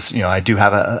because, I do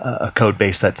have a code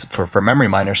base that's for memory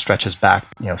miners stretches back,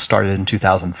 started in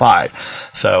 2005.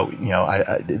 So,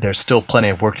 there's still plenty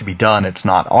of work to be done. It's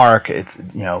not Arc. There's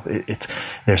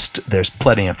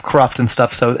plenty of cruft and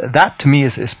stuff. So that to me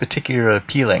is particularly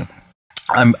appealing.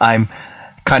 I'm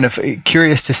kind of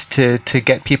curious to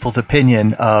get people's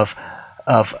opinion of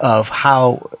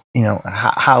how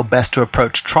best to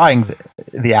approach trying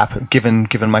the app given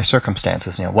my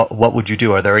circumstances. What would you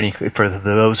do? Are there any for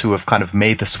those who have kind of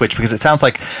made the switch? Because it sounds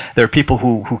like there are people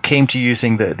who came to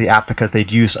using the app because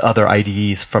they'd used other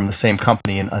IDEs from the same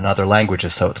company in other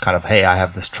languages. So it's kind of, hey, I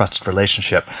have this trusted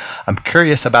relationship. I'm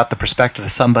curious about the perspective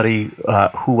of somebody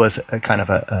who was a kind of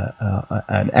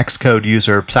an Xcode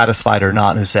user, satisfied or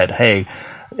not, who said, hey,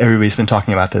 everybody's been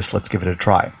talking about this, let's give it a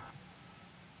try.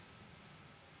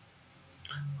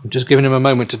 I'm just giving him a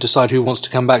moment to decide who wants to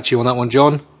come back to you on that one,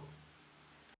 John.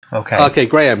 Okay. Okay,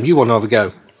 Graham, you want to have a go.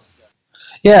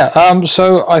 Yeah,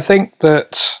 so I think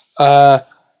that,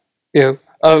 in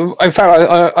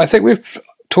fact, I think we've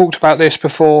talked about this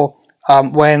before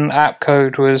when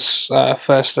AppCode was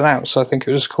first announced. I think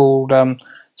it was called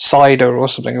Cider or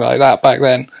something like that back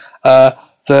then.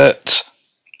 That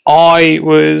I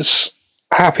was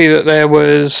happy that there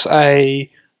was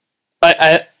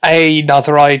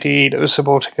another IDE that was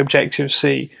supporting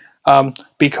Objective-C,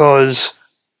 because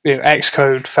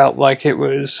Xcode felt like it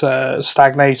was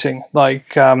stagnating.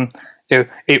 Like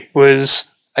it was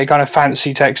a kind of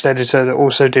fancy text editor that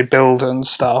also did build and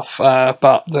stuff,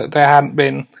 but that there hadn't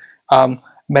been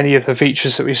many of the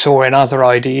features that we saw in other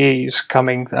IDEs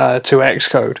coming to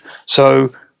Xcode.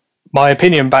 So my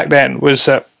opinion back then was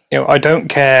that I don't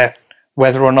care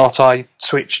whether or not I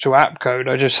switch to AppCode.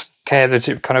 I just care that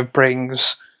it kind of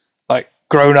brings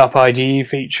grown-up IDE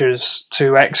features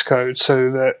to Xcode, so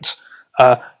that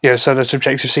so that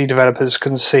Objective-C developers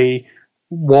can see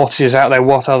what is out there,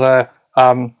 what other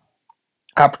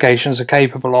applications are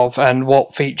capable of, and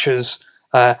what features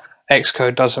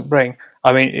Xcode doesn't bring.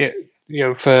 I mean,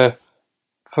 for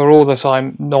all that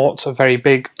I'm not a very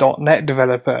big .NET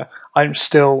developer, I'm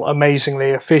still amazingly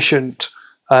efficient,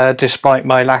 despite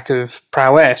my lack of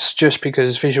prowess, just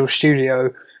because Visual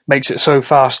Studio makes it so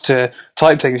fast to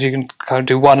type things. You can kind of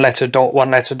do one letter dot,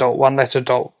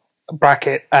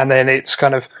 bracket, and then it's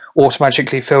kind of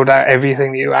automatically filled out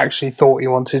everything that you actually thought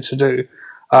you wanted to do.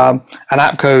 And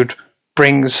AppCode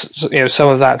brings some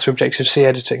of that to Objective-C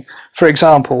editing. For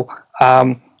example,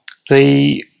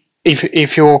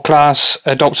 if your class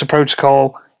adopts a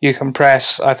protocol, you can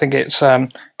press, I think it's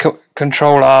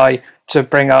Control-I to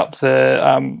bring up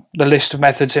the list of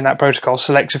methods in that protocol,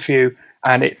 select a few,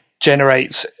 and it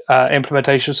generates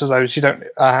implementations of those. You don't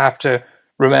have to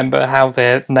remember how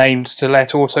they're named to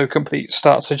let autocomplete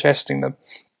start suggesting them.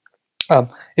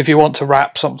 If you want to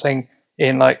wrap something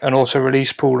in like an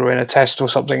auto-release pool or in a test or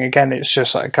something, again, it's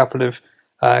just like a couple of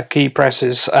key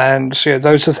presses. And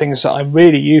those are things that I'm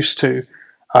really used to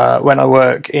when I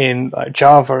work in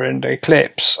Java and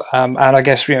Eclipse. And I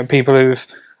guess people who've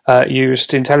used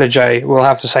IntelliJ will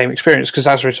have the same experience, because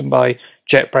that's written by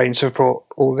JetBrains, who have brought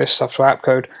all this stuff to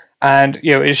AppCode. And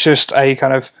it's just a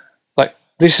kind of like,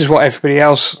 this is what everybody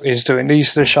else is doing.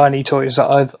 These are the shiny toys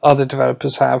that other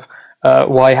developers have.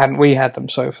 Why hadn't we had them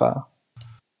so far?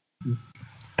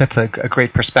 That's a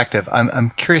great perspective. I'm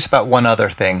curious about one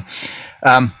other thing,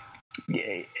 and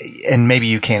maybe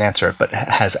you can't answer it, but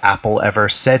has Apple ever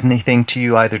said anything to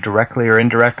you, either directly or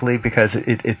indirectly? Because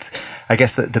it's I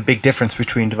guess the big difference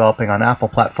between developing on Apple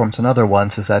platforms and other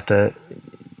ones is that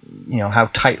how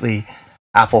tightly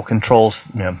Apple controls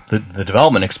the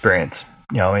development experience.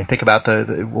 Think about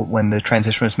when the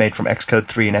transition was made from Xcode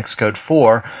 3 and Xcode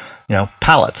 4,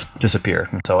 palettes disappeared.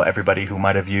 And so everybody who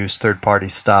might have used third-party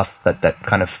stuff that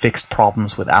kind of fixed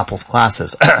problems with Apple's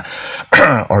classes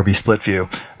or be split view,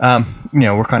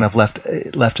 we're kind of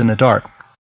left in the dark.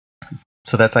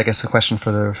 So that's, I guess, a question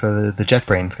for the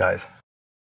JetBrains guys.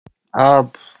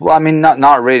 Well, I mean,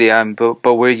 not really,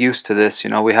 but we're used to this.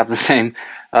 We have the same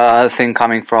thing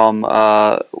coming from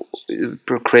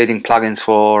creating plugins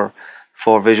for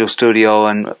Visual Studio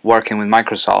and working with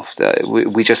Microsoft.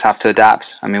 We just have to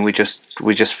adapt. I mean, we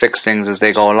just fix things as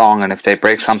they go along, and if they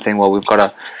break something, well, we've got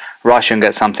to rush and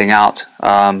get something out.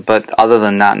 But other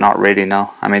than that, not really.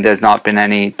 No, I mean, there's not been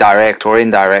any direct or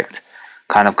indirect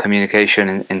kind of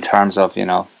communication in terms of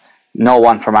no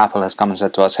one from Apple has come and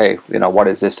said to us, hey, what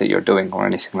is this that you're doing, or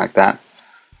anything like that.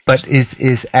 But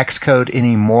is Xcode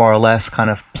any more or less kind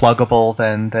of pluggable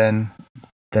than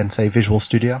say Visual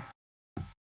Studio?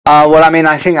 Well, I mean,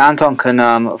 I think Anton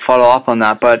can follow up on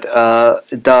that, but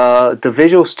the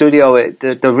Visual Studio,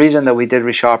 the reason that we did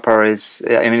ReSharper is,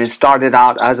 I mean, it started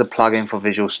out as a plugin for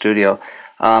Visual Studio.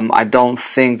 I don't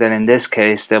think that in this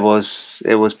case it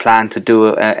was planned to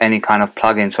do any kind of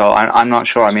plugin, so I'm not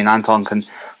sure. I mean, Anton can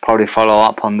probably follow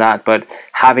up on that, but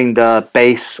having the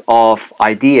base of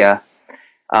idea,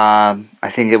 I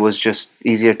think it was just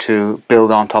easier to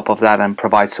build on top of that and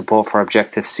provide support for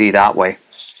Objective-C that way,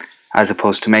 as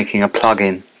opposed to making a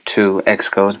plugin to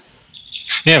Xcode.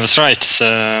 Yeah, that's right.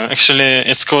 Actually,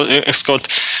 Xcode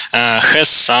has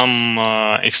some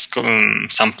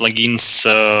plugins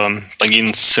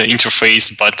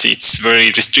interface, but it's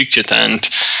very restricted and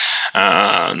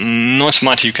not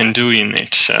much you can do in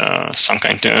it.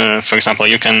 For example,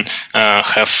 you can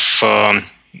have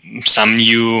some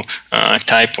new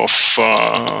type of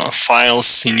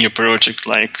files in your project,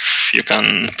 like you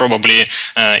can probably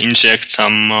inject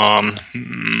some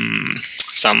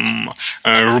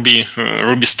Ruby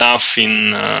stuff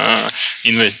in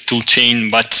the toolchain,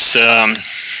 but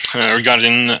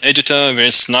regarding editor, there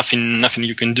is nothing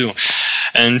you can do.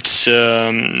 And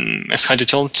as Heidi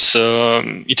told,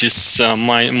 it is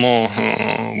more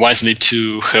wisely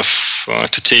to have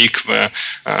to take the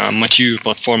mature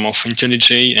platform of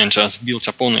IntelliJ and just build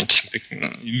upon it.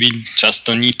 We just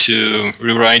don't need to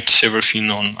rewrite everything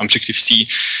on Objective-C,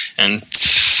 and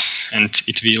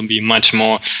it will be much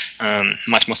more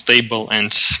stable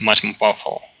and much more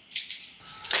powerful.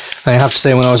 I have to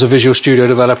say, when I was a Visual Studio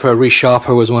developer,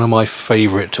 ReSharper was one of my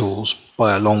favorite tools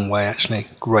by a long way, actually.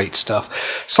 Great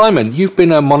stuff. Simon, you've been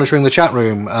monitoring the chat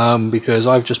room because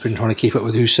I've just been trying to keep up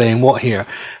with who's saying what here.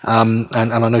 And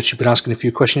I noticed you've been asking a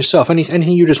few questions yourself.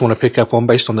 Anything you just want to pick up on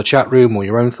based on the chat room or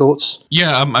your own thoughts?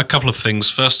 Yeah, a couple of things.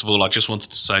 First of all, I just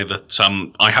wanted to say that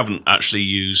I haven't actually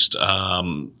used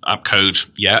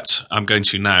AppCode yet. I'm going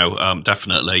to now,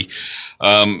 definitely.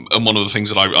 And one of the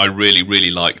things that I really, really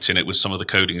liked in it was some of the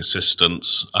coding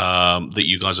assistance that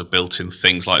you guys have built in,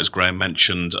 things like, as Graham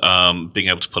mentioned, being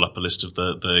able to pull up a list of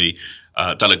the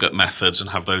delegate methods and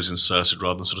have those inserted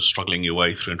rather than sort of struggling your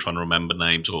way through and trying to remember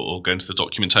names or go into the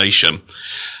documentation.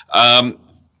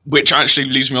 Which actually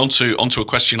leads me onto a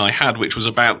question I had, which was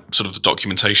about sort of the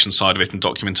documentation side of it and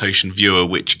documentation viewer,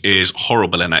 which is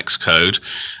horrible in Xcode.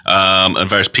 And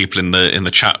various people in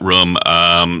the chat room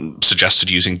suggested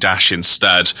using Dash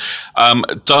instead.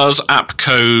 Does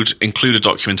AppCode include a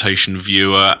documentation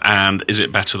viewer, and is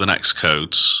it better than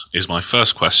Xcode's? Is my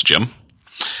first question.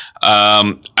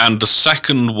 And the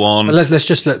second one. Let's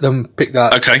just let them pick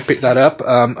that. Okay. Pick that up.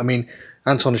 I mean,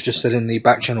 Anton has just said in the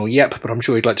back channel, yep, but I'm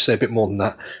sure he'd like to say a bit more than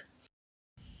that.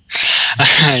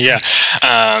 Yeah.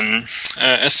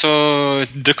 So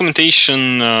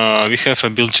documentation, we have a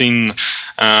built-in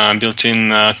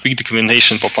quick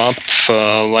documentation pop-up,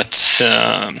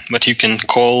 what you can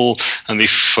call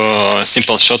with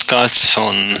simple shortcuts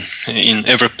in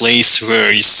every place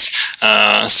where is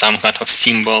some kind of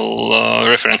symbol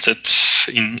referenced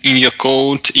in your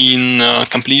code. In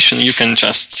completion, you can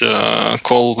just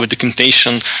call the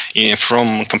documentation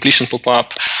from completion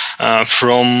pop-up,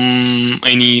 from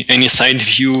any side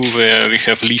view where we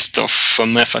have list of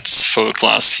methods for a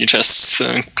class. You just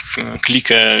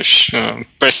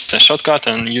press a shortcut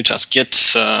and you just get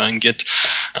the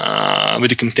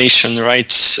documentation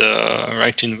right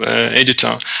in the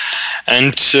editor.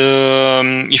 And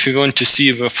if you want to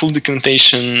see the full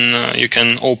documentation, you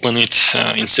can open it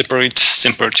in separate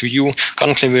view.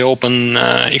 Currently we open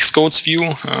Xcode's view,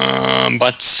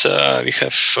 but we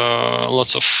have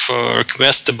lots of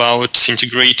requests about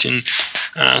integrating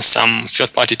some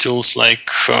third-party tools like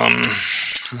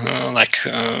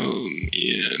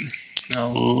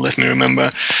let me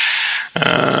remember.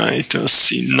 it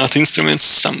was not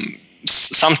instruments,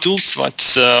 some tools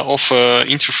that offer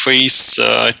interface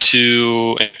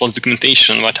to Apple's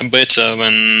documentation that are better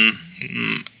than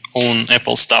own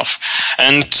Apple stuff.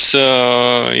 And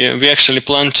we actually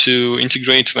plan to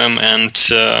integrate them and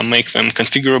make them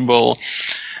configurable,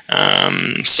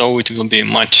 so it will be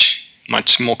much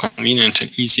more convenient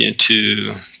and easier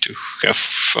to have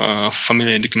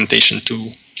familiar documentation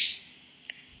tool.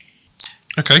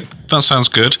 Okay, that sounds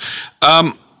good.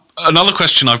 Another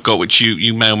question I've got, which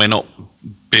you may or may not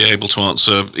be able to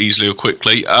answer easily or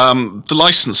quickly, the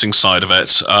licensing side of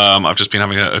it. I've just been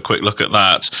having a quick look at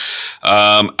that,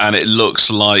 and it looks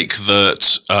like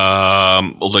that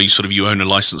although you own a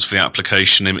license for the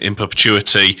application in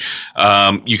perpetuity,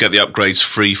 you get the upgrades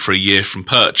free for a year from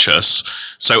purchase.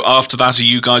 So after that, are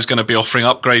you guys going to be offering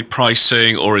upgrade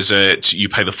pricing, or is it you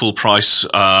pay the full price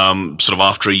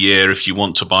after a year if you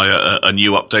want to buy a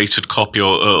new updated copy,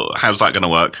 or how's that going to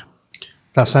work?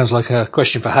 That sounds like a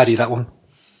question for Hadi, that one.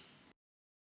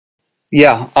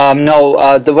 Yeah,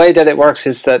 no. The way that it works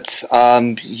is that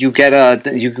you would get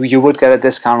a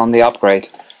discount on the upgrade.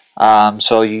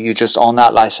 So you just own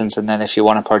that license, and then if you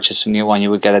want to purchase a new one, you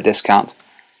would get a discount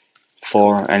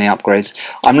for any upgrades.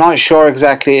 I'm not sure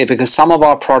exactly, because some of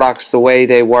our products, the way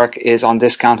they work is on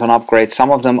discount on upgrades.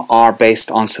 Some of them are based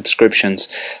on subscriptions.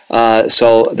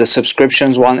 So the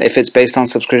subscriptions one, if it's based on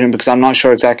subscription, because I'm not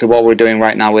sure exactly what we're doing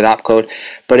right now with AppCode,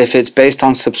 but if it's based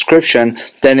on subscription,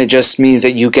 then it just means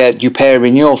that you pay a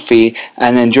renewal fee,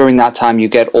 and then during that time you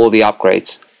get all the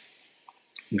upgrades.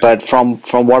 But from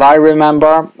what I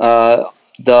remember, the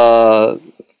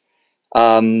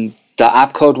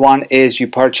AppCode one is you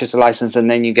purchase a license and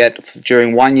then you get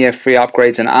during 1 year free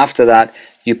upgrades, and after that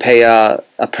you pay a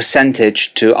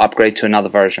percentage to upgrade to another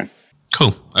version.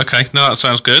 Cool. Okay. No, that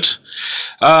sounds good.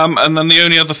 And then the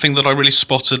only other thing that I really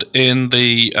spotted in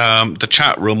the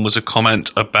chat room was a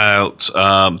comment about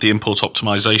the import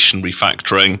optimization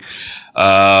refactoring,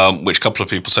 which a couple of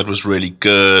people said was really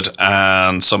good,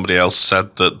 and somebody else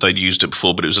said that they'd used it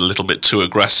before, but it was a little bit too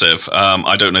aggressive.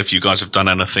 I don't know if you guys have done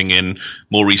anything in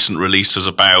more recent releases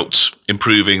about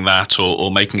improving that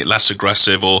or making it less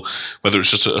aggressive, or whether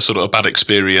it's just a sort of a bad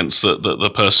experience that the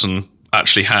person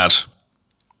actually had.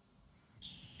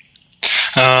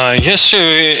 Yes, sure.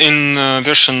 In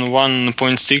version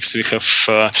 1.6 we have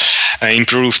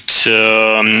improved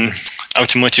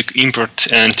automatic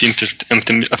import and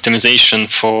optimization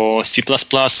for C++,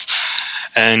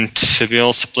 and we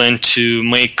also plan to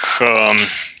make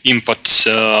import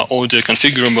order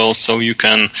configurable, so you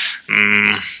can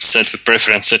set the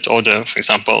preference set order. For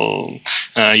example,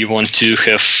 you want to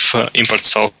have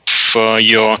imports of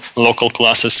your local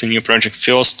classes in your project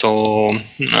first, or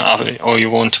you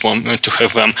want to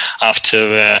have them after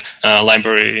the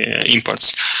library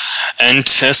imports. And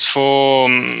as for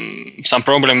some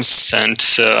problems and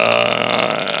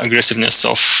aggressiveness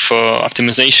of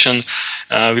optimization,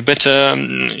 we better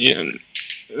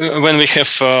when we have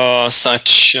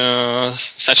such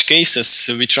cases,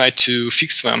 we try to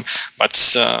fix them. But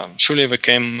surely there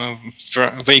can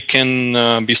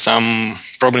be some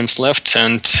problems left,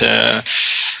 and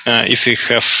if we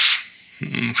have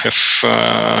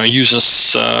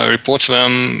users report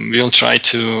them, we'll try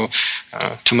to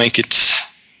make it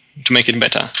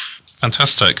better.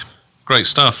 Fantastic. Great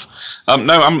stuff.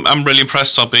 No, I'm really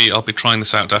impressed. I'll be trying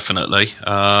this out definitely.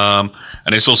 And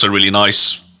it's also really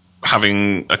nice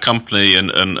having a company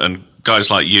and guys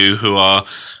like you who are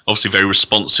obviously very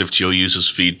responsive to your users'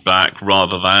 feedback,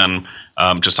 rather than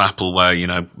just Apple, where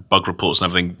bug reports and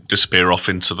everything disappear off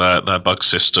into their bug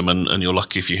system, and you're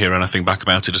lucky if you hear anything back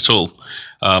about it at all.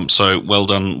 So well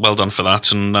done for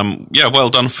that, and well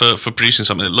done for producing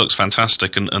something that looks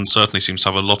fantastic and certainly seems to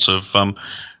have a lot of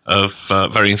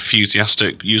very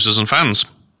enthusiastic users and fans.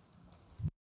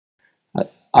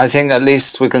 I think at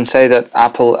least we can say that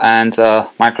Apple and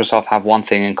Microsoft have one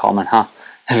thing in common, huh?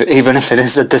 Even if it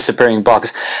is the disappearing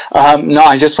bugs. No,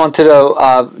 I just wanted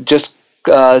to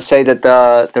say that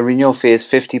the renewal fee is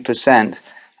 50%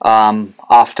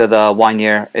 after the 1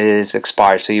 year is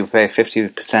expired. So you pay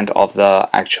 50% of the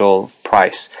actual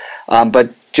price.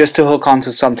 But just to hook on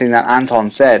to something that Anton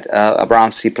said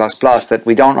around C++, that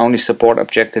we don't only support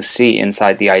Objective-C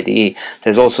inside the IDE,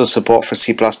 there's also support for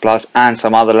C++ and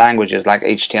some other languages like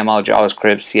HTML,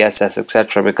 JavaScript, CSS,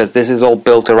 etc., because this is all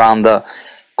built around the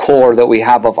core that we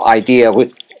have of IDEA,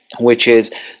 which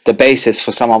is the basis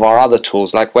for some of our other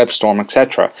tools like WebStorm,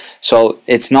 etc. So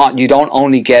it's not, you don't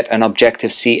only get an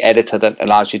Objective-C editor that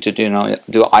allows you to do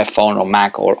iPhone or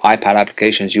Mac or iPad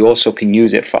applications, you also can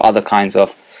use it for other kinds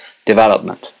of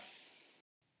development.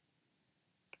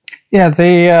 Yeah,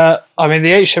 the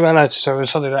HTML editor was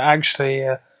something that actually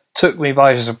took me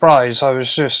by surprise. I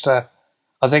was just, I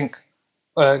think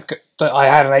that I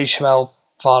had an HTML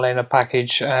file in a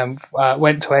package and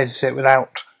went to edit it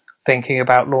without thinking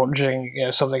about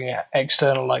launching something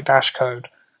external like Dashcode,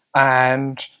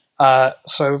 and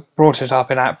so brought it up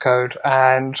in AppCode,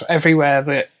 and everywhere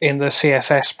that in the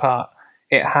CSS part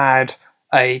it had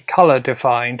a color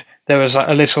defined, there was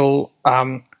a little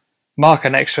marker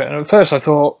next to it. And at first I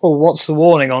thought, oh, what's the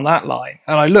warning on that line?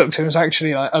 And I looked, and it was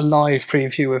actually like a live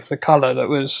preview of the color that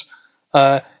was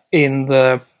in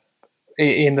the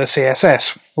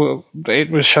CSS. It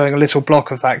was showing a little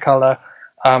block of that color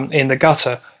in the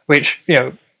gutter, which,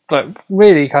 like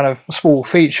really kind of small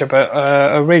feature, but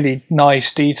a really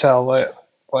nice detail that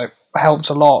like helped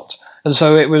a lot. And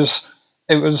so it was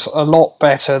a lot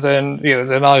better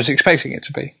than I was expecting it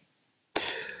to be.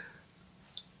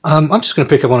 I'm just going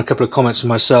to pick up on a couple of comments of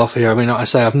myself here. I mean, I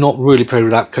say I've not really played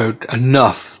with AppCode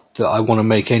enough that I want to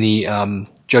make any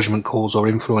judgment calls or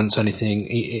influence anything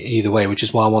either way, which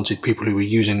is why I wanted people who were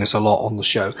using this a lot on the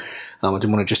show. I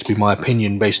didn't want it just to be my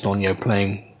opinion based on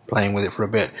playing with it for a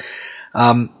bit.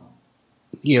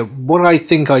 What I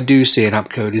think I do see in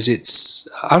AppCode is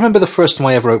I remember the first time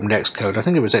I ever opened Xcode. I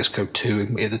think it was Xcode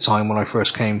 2 at the time when I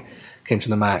first came to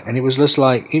the Mac, and it was just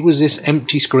like it was this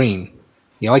empty screen.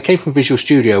 I came from Visual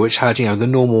Studio, which had, the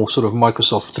normal sort of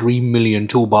Microsoft 3 million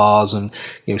toolbars and,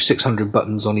 600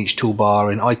 buttons on each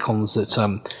toolbar and icons that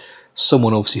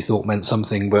someone obviously thought meant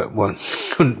something but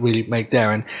couldn't really make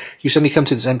there. And you suddenly come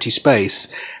to this empty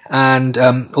space. And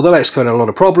although Xcode had a lot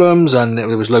of problems and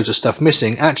there was loads of stuff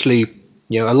missing, actually,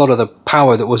 a lot of the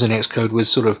power that was in Xcode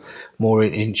was sort of more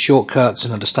in shortcuts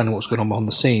and understanding what's going on behind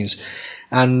the scenes.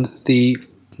 And the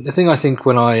thing I think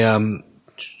when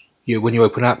when you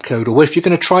open AppCode, or if you're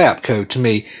going to try AppCode, to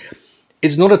me,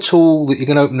 it's not a tool that you're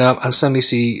going to open up and suddenly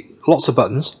see lots of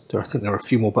buttons. I think there are a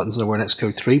few more buttons than there were in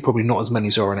Xcode 3, probably not as many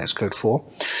as there are in Xcode 4.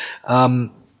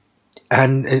 And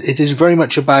it is very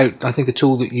much about, I think, a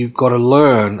tool that you've got to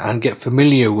learn and get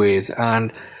familiar with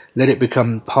and let it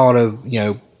become part of,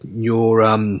 your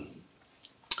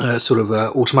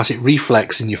automatic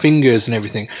reflex in your fingers and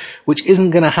everything, which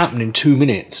isn't going to happen in 2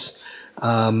 minutes.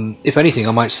 If anything,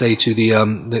 I might say to the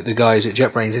guys at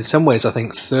JetBrains, in some ways, I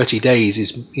think 30 days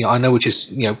is, I know, which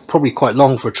is, probably quite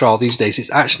long for a trial these days. It's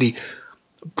actually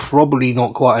probably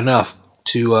not quite enough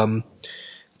to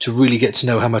really get to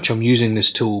know how much I'm using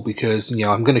this tool, because,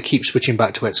 I'm going to keep switching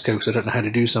back to Xcode because I don't know how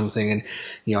to do something. And,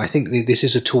 I think this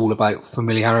is a tool about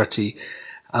familiarity.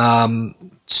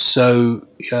 It's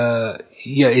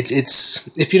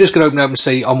if you're just going to open up and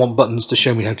say, I want buttons to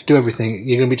show me how to do everything,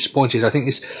 you're going to be disappointed. I think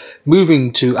it's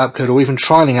moving to AppCode or even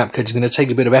trialing AppCode is going to take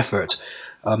a bit of effort.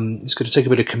 It's going to take a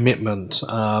bit of commitment.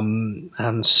 I wanted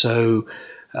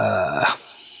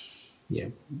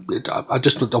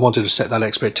to set that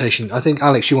expectation. I think,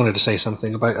 Alex, you wanted to say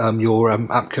something about your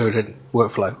AppCode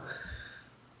workflow.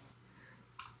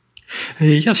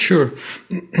 Yeah, sure.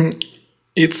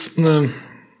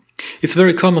 It's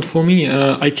very common for me.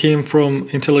 I came from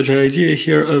IntelliJ IDEA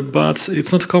here, but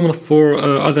it's not common for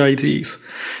other IDEs.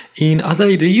 In other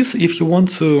IDEs, if you want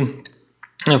to,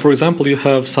 for example, you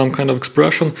have some kind of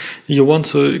expression, you want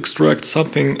to extract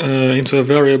something into a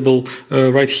variable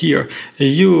right here.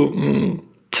 You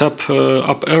tap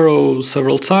up arrow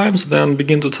several times, then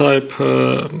begin to type,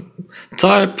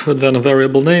 then a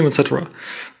variable name, etc.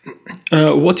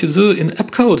 What you do in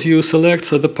AppCode, you select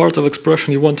the part of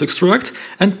expression you want to extract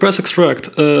and press extract.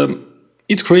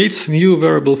 It creates a new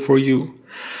variable for you.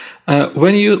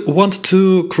 When you want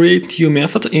to create new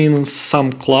method in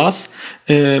some class,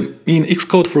 in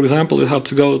Xcode, for example, you have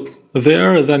to go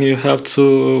there, then you have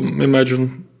to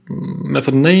imagine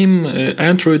method name,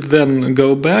 enter it, then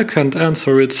go back and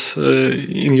answer it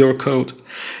in your code.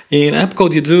 In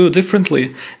AppCode, you do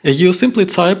differently. You simply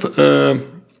type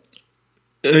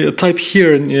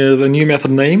here the new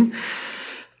method name,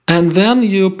 and then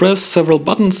you press several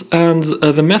buttons and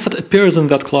the method appears in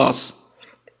that class.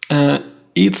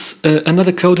 It's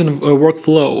another coding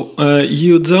workflow.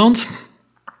 You don't,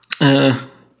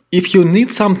 if you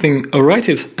need something, write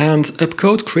it, and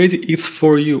AppCode create it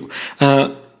for you.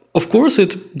 Of course,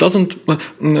 it doesn't,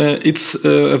 it's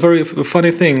a very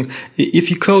funny thing. If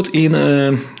you code in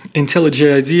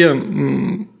IntelliJ IDEA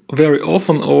very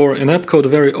often, or in AppCode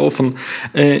very often,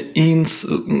 in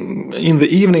the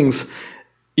evenings,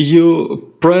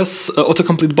 you press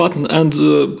autocomplete button and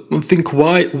think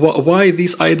why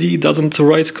this IDE doesn't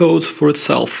write code for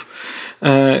itself.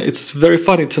 It's very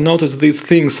funny to notice these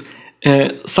things.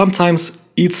 Sometimes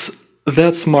it's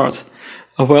that smart.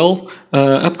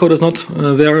 AppCode is not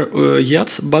there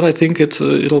yet, but I think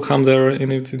it'll come there in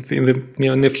the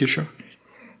near future.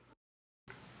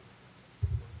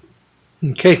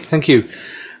 Okay, thank you.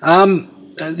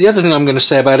 The other thing I'm going to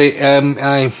say about it,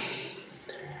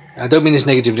 I don't mean this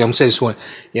negatively. I'm saying this one.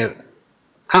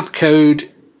 AppCode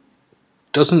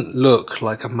doesn't look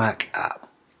like a Mac app.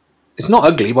 It's not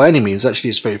ugly by any means. Actually,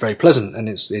 it's very, very pleasant, and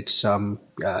it's.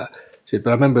 But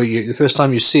I remember the first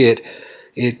time you see it,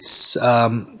 it's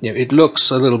it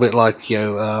looks a little bit like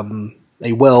a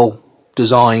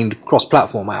well-designed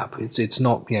cross-platform app. It's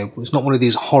not it's not one of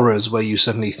these horrors where you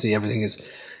suddenly see everything is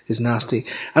nasty.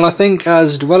 And I think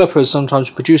as developers, sometimes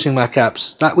producing Mac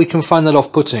apps, that we can find that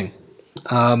off-putting.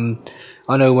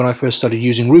 I know when I first started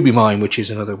using RubyMine, which is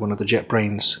another one of the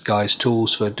JetBrains guys'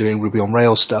 tools for doing Ruby on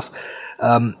Rails stuff,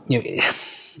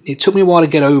 it took me a while to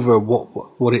get over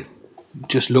what it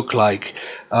just looked like.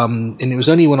 And it was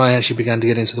only when I actually began to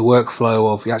get into the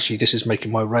workflow of actually this is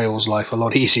making my Rails life a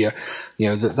lot easier,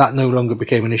 that no longer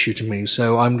became an issue to me.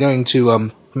 So I'm going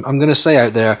to say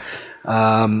out there,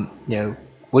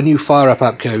 when you fire up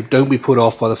AppCode, don't be put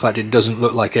off by the fact it doesn't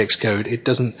look like Xcode. It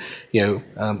doesn't,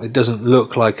 it doesn't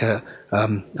look like a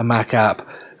Mac app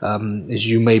as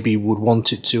you maybe would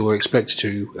want it to or expect it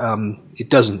to. It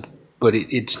doesn't, but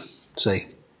it's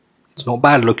not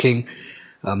bad looking.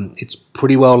 It's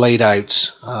pretty well laid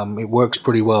out. It works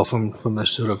pretty well from a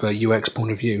sort of a UX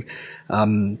point of view.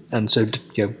 And so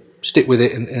stick with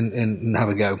it and have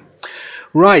a go.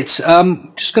 Right,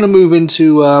 just going to move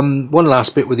into one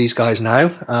last bit with these guys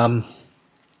now.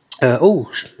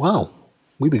 Wow,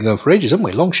 we've been going for ages, haven't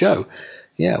we? Long show.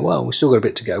 Yeah, well, we've still got a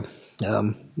bit to go.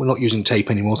 We're not using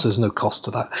tape anymore, so there's no cost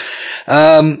to that.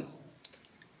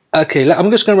 Okay,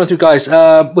 I'm just going to run through, guys.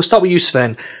 We'll start with you,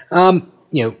 Sven.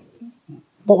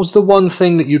 What was the one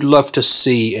thing that you'd love to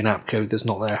see in AppCode that's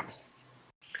not there?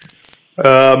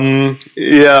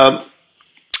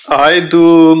 I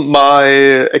do my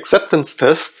acceptance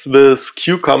tests with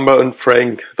Cucumber and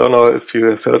Frank. Don't know if you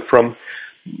have heard from.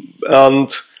 And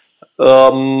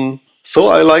so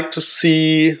I like to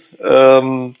see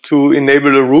to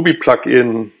enable a Ruby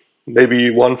plugin,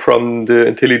 maybe one from the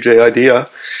IntelliJ IDEA,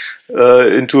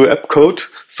 into AppCode,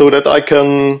 so that I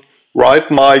can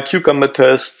write my Cucumber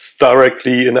tests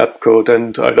directly in AppCode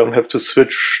and I don't have to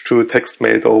switch to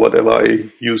TextMate or whatever I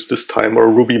use this time, or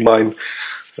RubyMine.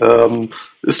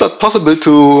 Is that possible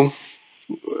to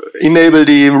enable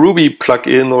the Ruby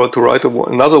plugin or to write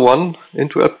another one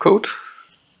into AppCode?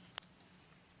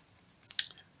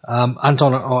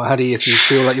 Anton or Hadi, if you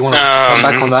feel like you want to come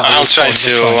back on that. I'll try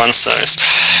to answer this.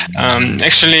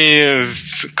 Actually,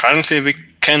 currently we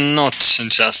cannot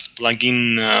just plug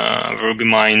in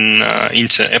RubyMine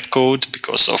into AppCode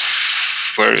because of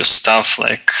various stuff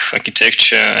like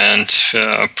architecture and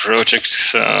project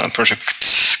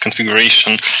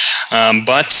configuration.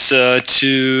 But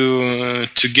to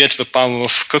get the power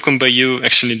of Cucumber, you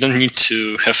actually don't need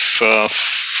to have a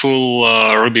full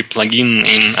Ruby plugin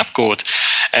in AppCode.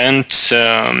 And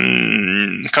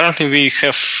currently we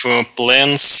have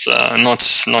plans, not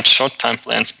short-time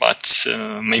plans, but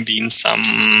maybe in some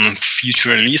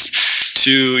future release,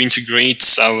 to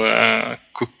integrate our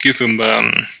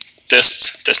Cucumber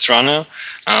test runner,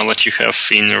 what you have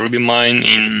in RubyMine,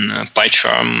 in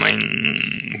PyCharm,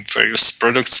 in various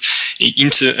products,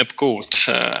 into AppCode.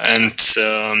 And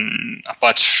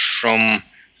apart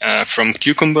from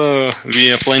Cucumber,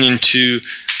 we are planning to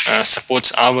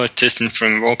support our testing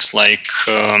frameworks like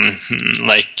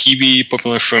Kiwi,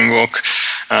 popular framework,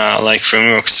 like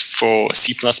frameworks for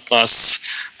C++,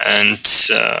 and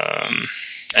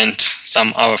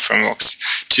some other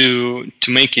frameworks to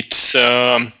make it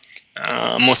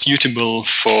more suitable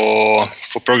for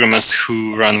programmers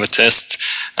who run the test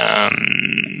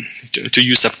to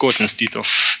use AppCode instead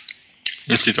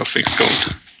of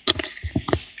Xcode.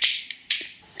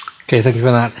 Okay, thank you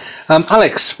for that.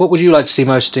 Alex, what would you like to see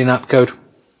most in AppCode?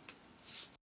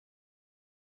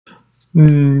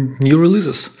 New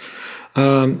releases.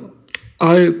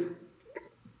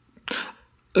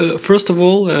 First of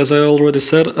all, as I already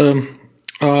said,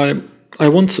 I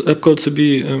want AppCode to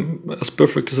be as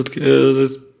perfect as it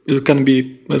can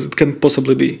be, as it can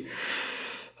possibly be.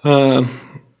 I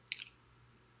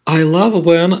love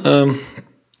when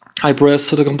I press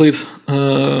the complete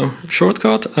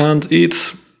shortcut and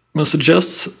it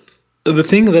suggests the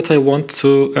thing that I want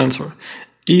to answer.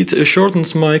 It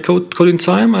shortens my coding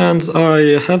time and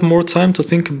I have more time to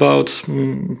think about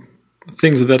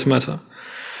things that matter.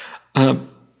 And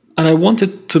I want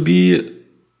it to be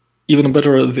even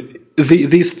better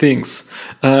these things.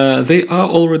 They are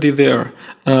already there.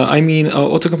 I mean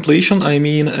auto-completion, I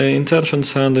mean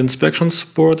intentions and inspection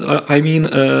support, I mean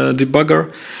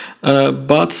debugger,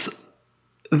 but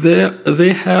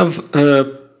they have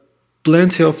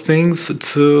plenty of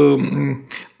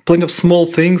plenty of small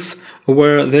things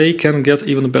where they can get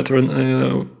even better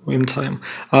in time.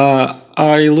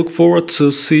 I look forward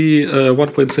to see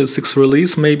 1.6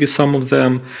 release. Maybe some of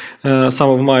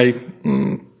my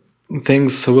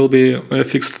things will be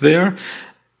fixed there,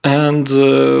 and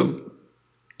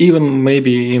even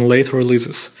maybe in later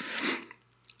releases.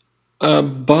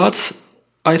 But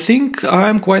I think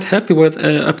I'm quite happy with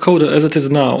AppCode as it is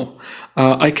now.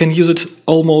 I can use it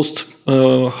almost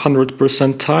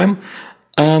 100% time,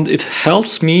 and it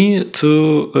helps me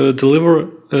to deliver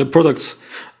products.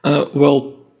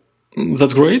 Well,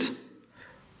 that's great.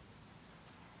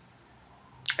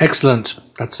 Excellent.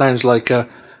 That sounds like a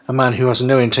man who has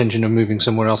no intention of moving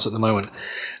somewhere else at the moment.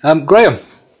 Graham,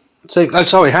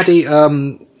 sorry, Hadi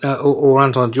or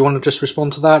Anton, do you want to just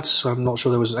respond to that? I'm not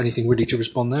sure there was anything really to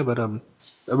respond there, but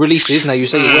releases. Now you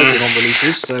say you're working on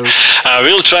releases, so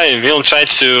we'll try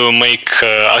to make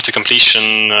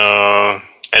auto-completion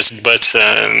as best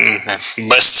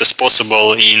as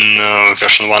possible in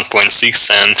version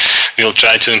 1.6, and we'll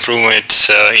try to improve it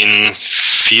in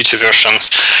future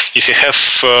versions. If you have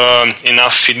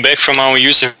enough feedback from our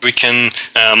users, we can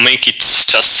make it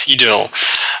just ideal.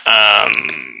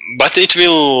 But it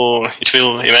will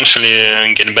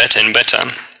eventually get better and better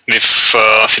with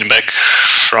feedback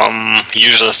from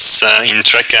users in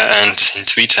Tracker and in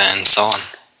Twitter and so on.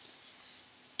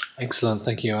 Excellent,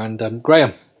 thank you. And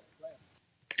Graham?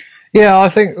 Yeah, I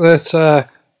think that,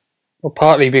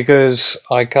 partly because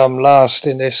I come last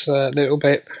in this little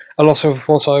bit, a lot of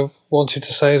what I wanted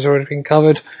to say has already been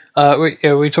covered.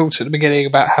 We talked at the beginning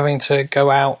about having to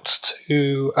go out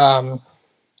to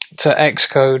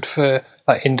Xcode for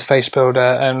like interface builder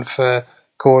and for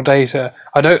core data.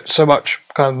 I don't so much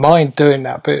kind of mind doing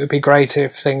that, but it would be great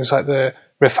if things like the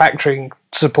refactoring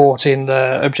support in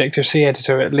the Objective-C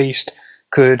editor at least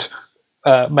could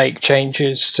make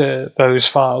changes to those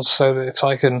files so that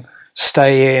I can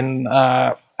stay in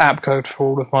AppCode for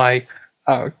all of my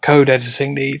code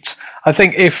editing needs. I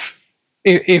think if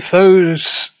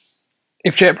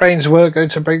JetBrains were going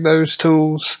to bring those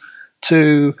tools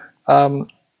to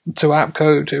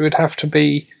AppCode, it would have to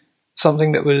be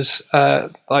something that was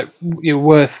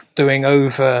worth doing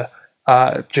over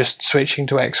just switching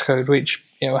to Xcode, which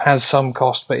has some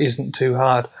cost but isn't too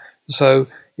hard. So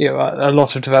a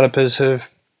lot of developers have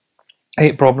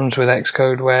hit problems with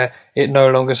Xcode where it no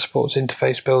longer supports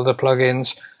interface builder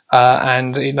plugins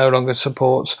and it no longer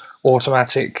supports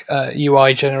automatic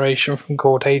UI generation from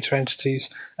core data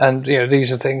entities. And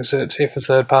these are things that if a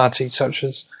third party such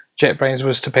as JetBrains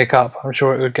was to pick up, I'm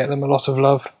sure it would get them a lot of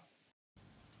love.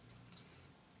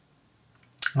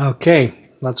 Okay,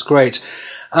 that's great.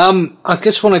 I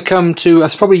just want to come to,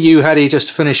 that's probably you, Hadi, just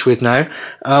to finish with now.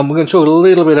 We're going to talk a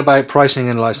little bit about pricing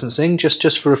and licensing,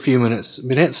 just for a few minutes.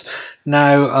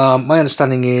 Now, my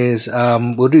understanding is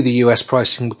we'll do the US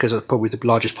pricing because it's probably the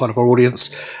largest part of our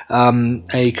audience.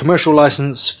 A commercial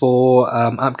license for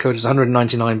AppCode is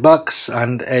 $199,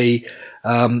 and a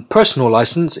personal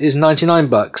license is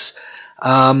 $99.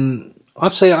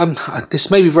 I'd say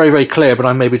this may be very, very clear, but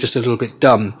I'm maybe just a little bit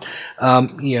dumb.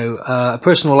 A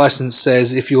personal license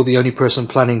says if you're the only person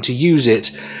planning to use it,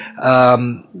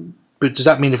 but does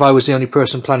that mean if I was the only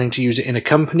person planning to use it in a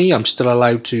company, I'm still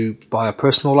allowed to buy a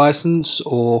personal license?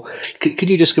 Or could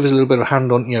you just give us a little bit of a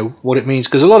hand on, what it means?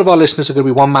 Because a lot of our listeners are going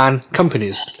to be one-man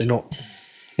companies. They're not.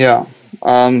 Yeah.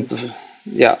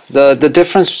 The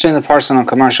difference between the personal and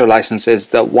commercial license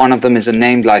is that one of them is a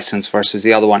named license versus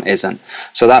the other one isn't.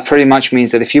 So that pretty much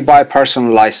means that if you buy a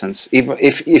personal license,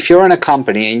 if you're in a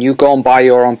company and you go and buy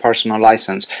your own personal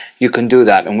license, you can do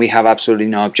that, and we have absolutely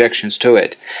no objections to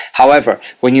it. However,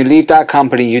 when you leave that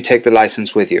company, you take the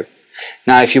license with you.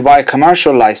 Now, if you buy a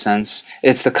commercial license,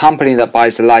 it's the company that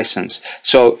buys the license.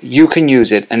 So you can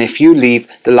use it, and if you leave,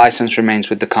 the license remains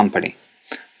with the company.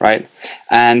 Right?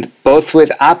 And both with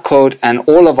AppCode and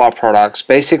all of our products,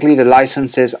 basically the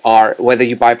licenses are, whether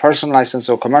you buy a personal license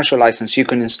or commercial license, you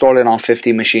can install it on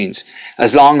 50 machines,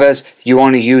 as long as you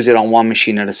only use it on one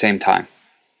machine at the same time.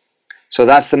 So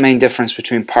that's the main difference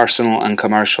between personal and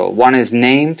commercial. One is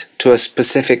named to a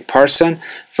specific person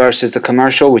versus the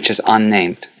commercial, which is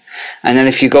unnamed. And then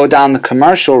if you go down the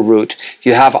commercial route,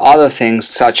 you have other things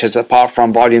such as, apart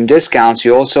from volume discounts,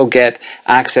 you also get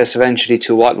access eventually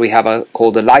to what we have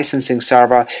called a licensing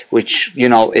server, which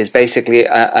is basically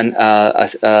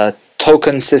a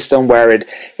token system where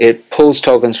it pulls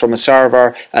tokens from a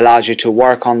server, allows you to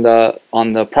work on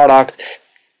the product.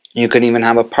 You can even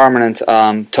have a permanent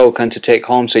token to take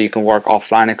home, so you can work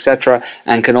offline, etc.,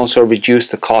 and can also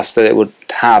reduce the cost that it would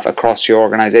have across your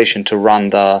organization to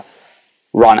run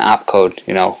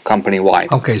AppCode,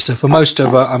 company-wide. Okay, so for most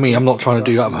of I'm not trying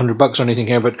to do out of $100 or anything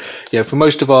here, but for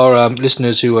most of our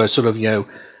listeners who are sort of, a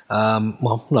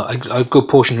good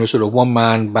portion who are sort of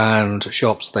one-man band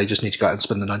shops, they just need to go out and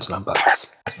spend the $99.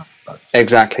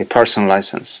 Exactly, personal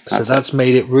license. That's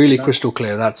made it really crystal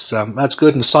clear. That's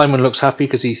good, and Simon looks happy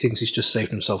because he thinks he's just saved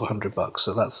himself $100.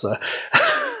 So that's.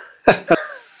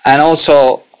 And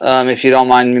also, if you don't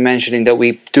mind me mentioning that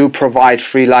we do provide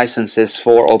free licenses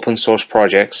for open source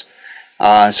projects.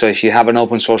 So if you have an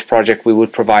open source project, we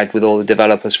would provide with all the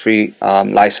developers free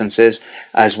licenses,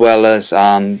 as well as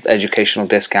educational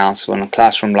discounts on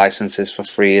classroom licenses for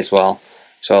free as well.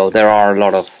 So there are a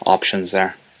lot of options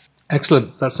there.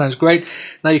 Excellent. That sounds great.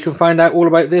 Now you can find out all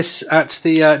about this at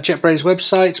the JetBrains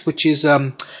website, which is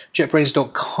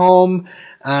jetbrains.com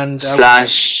and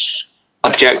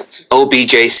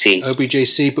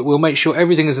OBJC, but we'll make sure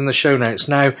everything is in the show notes.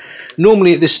 Now,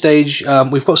 normally at this stage,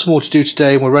 we've got some more to do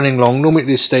today and we're running long. Normally at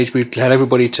this stage, we'd tell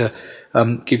everybody to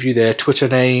give you their Twitter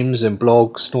names and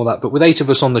blogs and all that, but with 8 of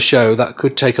us on the show, that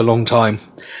could take a long time.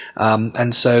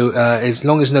 And so as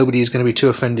long as nobody is going to be too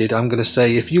offended, I'm going to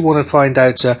say if you want to find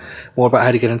out more about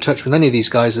how to get in touch with any of these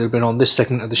guys that have been on this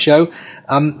segment of the show,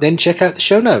 then check out the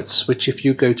show notes, which if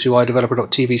you go to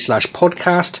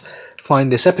iDeveloper.tv/podcast,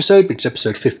 find this episode, which is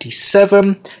episode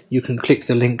 57, you can click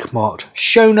the link marked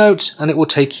show notes and it will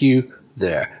take you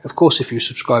there. Of course, if you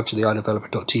subscribe to the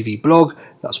iDeveloper.tv blog,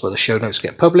 that's where the show notes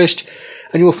get published,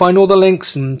 and you will find all the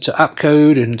links to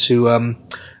AppCode and to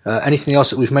anything else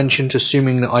that we've mentioned,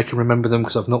 assuming that I can remember them,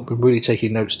 because I've not been really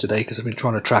taking notes today because I've been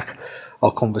trying to track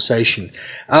our conversation.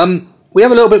 We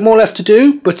have a little bit more left to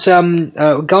do, but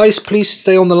guys, please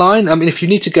stay on the line. I mean, if you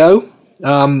need to go,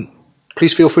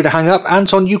 please feel free to hang up.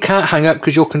 Anton, you can't hang up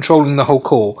because you're controlling the whole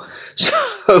call. So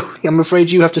I'm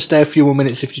afraid you have to stay a few more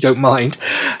minutes if you don't mind.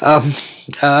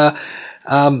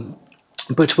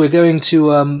 But we're going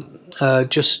to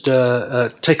just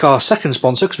take our second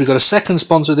sponsor, because we've got a second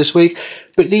sponsor this week.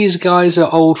 But these guys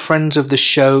are old friends of the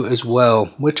show as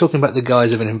well. We're talking about the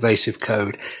guys of Invasive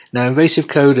Code. Now, Invasive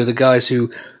Code are the guys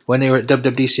who, when they were at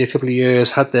WWDC a couple of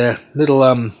years, had their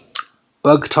little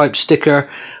bug type sticker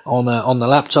on the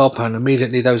laptop, and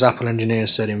immediately those Apple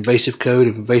engineers said Invasive Code,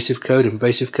 Invasive Code,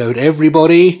 Invasive Code.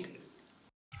 Everybody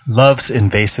loves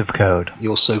Invasive Code.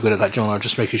 You're so good at that, John. I'm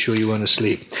just making sure you weren't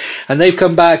asleep. And they've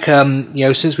come back,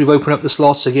 since we've opened up the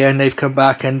slots again, they've come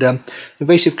back, and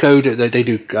Invasive Code, they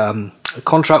do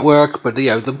contract work, but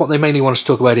what they mainly want us to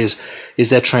talk about is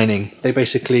their training. They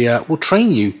basically will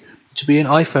train you to be an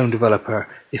iPhone developer,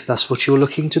 if that's what you're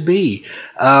looking to be.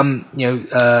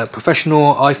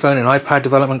 Professional iPhone and iPad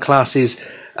development classes,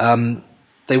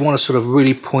 they want to sort of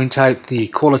really point out the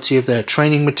quality of their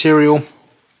training material.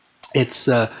 It's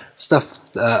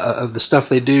stuff of the stuff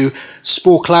they do.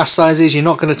 Small class sizes. You're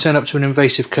not going to turn up to an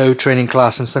Invasive Code training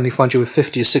class and suddenly find you with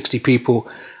 50 or 60 people.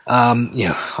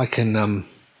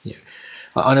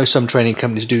 I know some training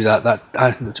companies do that.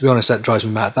 To be honest, that drives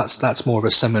me mad. That's more of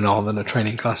a seminar than a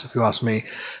training class, if you ask me.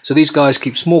 So these guys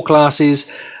keep small classes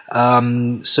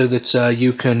so that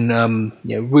you can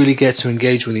really get to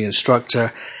engage with the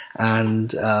instructor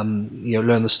and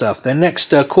learn the stuff. Their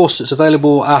next course that's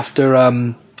available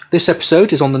after this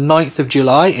episode is on the 9th of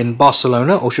July in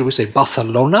Barcelona, or should we say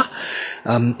Barcelona,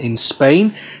 in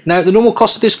Spain. Now, the normal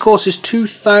cost of this course is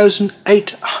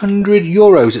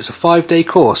 €2,800. It's a 5-day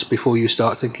course. Before you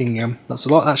start thinking that's a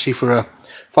lot, actually for a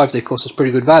 5-day course, it's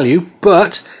pretty good value.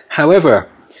 But, however,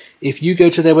 if you go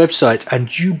to their website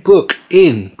and you book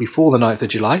in before the 9th of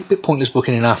July, a bit pointless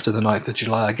booking in after the 9th of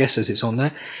July, I guess, as it's on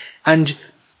there, and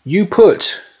you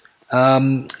put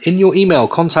in your email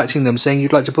contacting them saying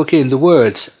you'd like to book in the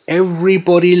words,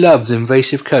 "Everybody loves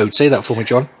Invasive Code." Say that for me,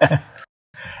 John.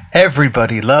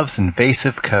 Everybody loves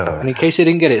Invasive Code. And in case I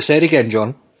didn't get it, say it again,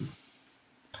 John.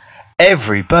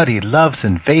 Everybody loves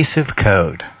Invasive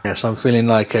Code. Yes, I'm feeling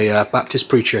like a Baptist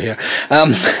preacher here.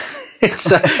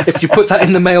 It's if you put that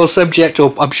in the mail subject,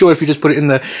 or I'm sure if you just put it in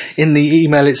the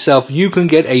email itself, you can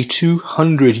get a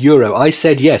 €200. I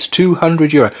said yes,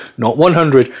 €200, not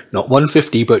 100, not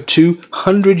 150, but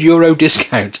 €200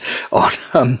 discount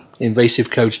on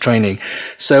Invasive Code's training.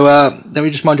 So let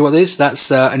me just remind you what it is.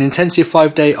 That's an intensive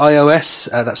 5-day iOS.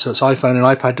 So it's iPhone and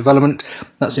iPad development.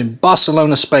 That's in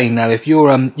Barcelona, Spain. Now, if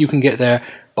you're you can get there.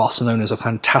 Barcelona's a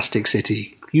fantastic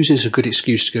city. Use it as a good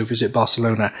excuse to go visit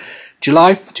Barcelona.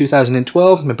 July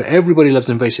 2012. Remember, everybody loves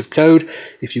Invasive Code.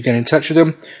 If you get in touch with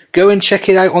them, go and check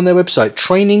it out on their website,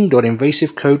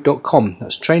 training.invasivecode.com.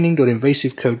 That's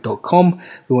training.invasivecode.com.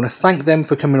 We want to thank them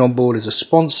for coming on board as a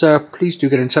sponsor. Please do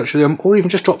get in touch with them, or even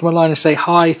just drop them a line and say,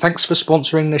 hi, thanks for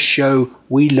sponsoring this show.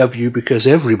 We love you because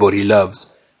everybody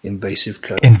loves Invasive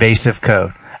Code. Invasive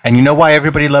Code. And you know why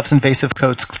everybody loves Invasive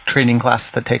Code's training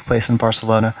classes that take place in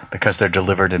Barcelona? Because they're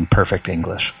delivered in perfect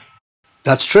English.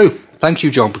 That's true. Thank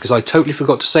you, John, because I totally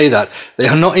forgot to say that. They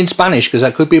are not in Spanish, because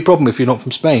that could be a problem if you're not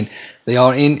from Spain. They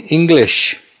are in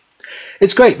English.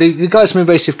 It's great. The guys from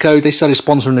Invasive Code, they started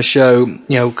sponsoring the show,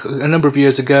 a number of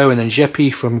years ago, and then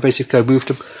Jeppy from Invasive Code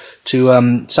moved to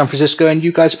San Francisco, and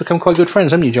you guys have become quite good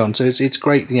friends, haven't you, John? So it's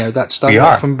great. That started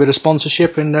out from a bit of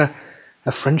sponsorship, and a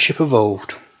friendship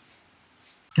evolved.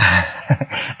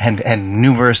 and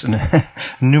numerous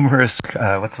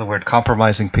what's the word,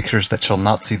 compromising pictures that shall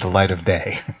not see the light of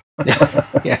day.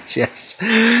 yes,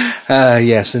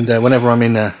 and whenever I'm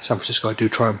in San Francisco, I do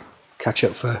try and catch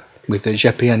up with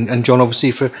Jeppy and John,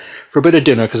 obviously, for a bit of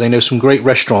dinner, because they know some great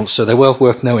restaurants, so they're well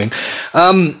worth knowing.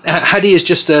 Hadi is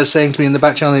just saying to me in the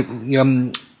back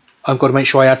channel, I've got to make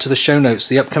sure I add to the show notes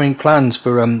the upcoming plans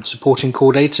for supporting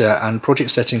core data and project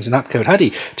settings in AppCode.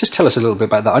 Hadi, just tell us a little bit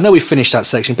about that. I know we finished that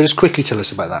section, but just quickly tell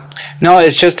us about that. No,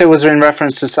 it was in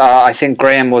reference to, I think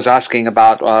Graham was asking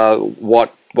about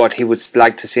what he would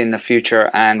like to see in the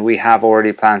future, and we have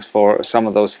already plans for some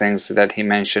of those things that he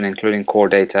mentioned, including core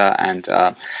data and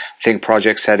I think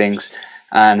project settings.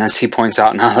 And as he points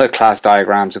out, now the class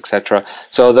diagrams, etc.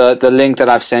 So the link that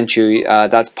I've sent you,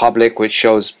 that's public, which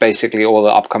shows basically all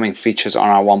the upcoming features on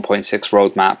our 1.6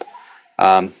 roadmap,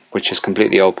 which is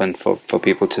completely open for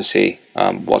people to see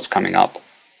what's coming up.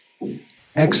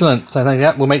 Excellent. So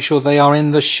we'll make sure they are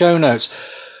in the show notes.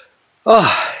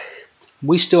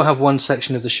 We still have one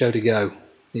section of the show to go.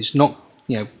 It's not,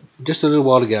 just a little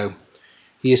while to go.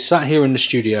 He is sat here in the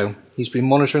studio. He's been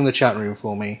monitoring the chat room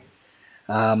for me.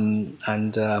 And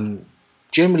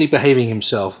generally behaving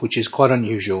himself, which is quite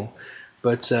unusual.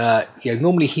 But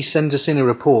normally he sends us in a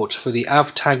report for the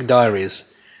avTag Diaries.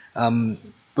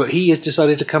 But he has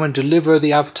decided to come and deliver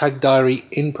the avTag Diary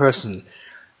in person.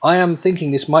 I am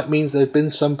thinking this might mean there's been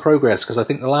some progress, because I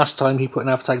think the last time he put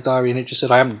an avTag Diary in, it just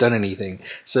said I haven't done anything.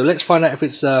 So let's find out if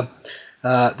it's the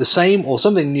same or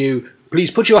something new. Please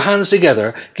put your hands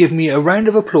together, give me a round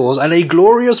of applause, and a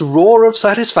glorious roar of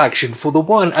satisfaction for the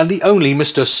one and the only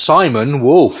Mr. Simon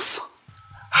Wolf.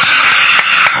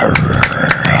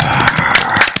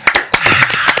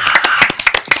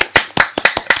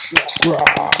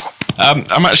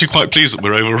 I'm actually quite pleased that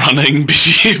we're overrunning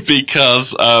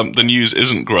because the news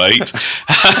isn't great.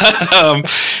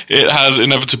 It has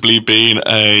inevitably been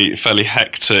a fairly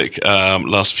hectic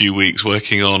last few weeks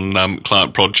working on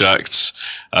client projects.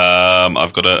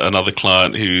 I've got another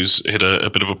client who's hit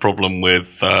a bit of a problem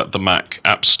with the Mac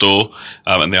App Store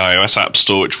and the iOS App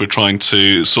Store, which we're trying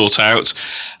to sort out.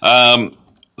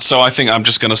 So I think I'm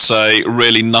just going to say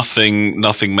really nothing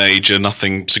major,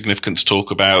 nothing significant to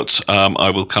talk about. I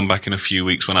will come back in a few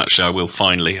weeks when actually I will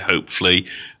finally, hopefully,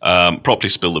 properly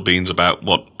spill the beans about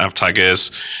what avTag is.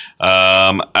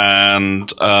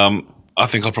 And I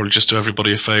think I'll probably just do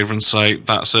everybody a favour and say,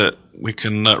 that's it. We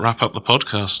can wrap up the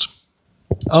podcast.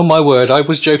 Oh, my word. I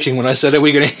was joking when I said, are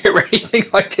we going to hear anything?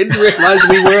 I didn't realise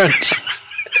we weren't.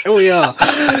 Here we are.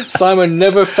 Simon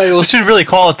never fails. We should really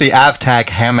call it the avTag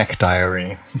Hammock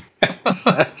Diary.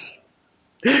 The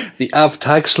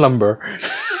avTag Slumber.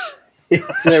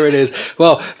 Yes, there it is.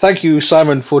 Well, thank you,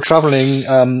 Simon, for travelling.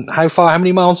 How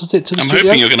many miles is it to the studio? I'm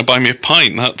hoping you're going to buy me a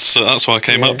pint. That's why I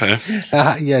came up here.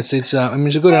 Yes, it's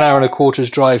it's a good an hour and a quarter's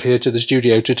drive here to the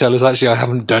studio to tell us actually I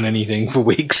haven't done anything for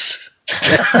weeks.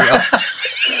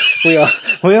 We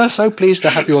are so pleased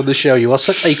to have you on the show. You are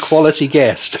such a quality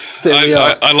guest.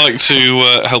 I like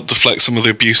to help deflect some of the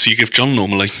abuse you give John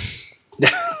normally.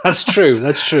 That's true.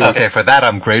 Okay, for that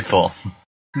I'm grateful.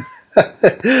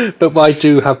 But I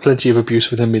do have plenty of abuse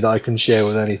within me that I can share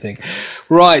with anything.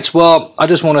 Right, well, I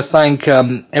just want to thank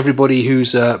everybody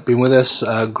who's been with us,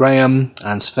 Graham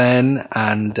and Sven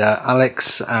and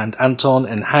Alex and Anton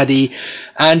and Hadi,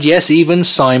 and yes, even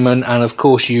Simon, and of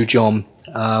course you, John.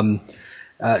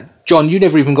 John, you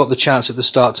never even got the chance at the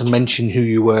start to mention who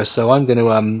you were, so I'm going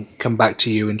to come back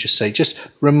to you and just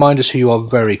remind us who you are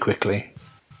very quickly.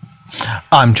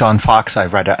 I'm John Fox. I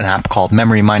write an app called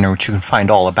Memory Miner, which you can find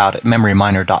all about at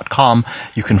memoryminer.com.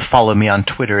 You can follow me on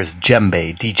Twitter as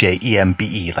Djembe,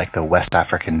 D-J-E-M-B-E, like the West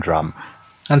African drum.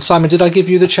 And Simon, did I give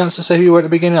you the chance to say who you were at the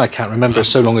beginning? I can't remember. It's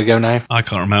so long ago now. I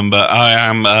can't remember. I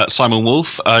am Simon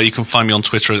Wolf. You can find me on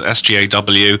Twitter as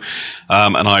SGAW,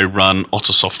 and I run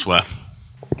Otter Software.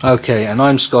 Okay, and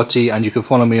I'm Scotty, and you can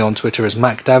follow me on Twitter as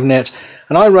MacDavNet,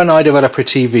 and I run iDeveloper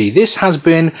TV. This has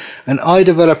been an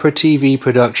iDeveloper TV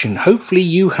production. Hopefully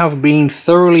you have been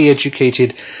thoroughly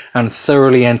educated and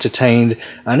thoroughly entertained,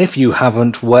 and if you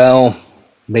haven't, well,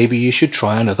 maybe you should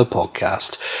try another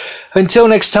podcast. Until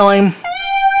next time,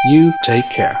 you take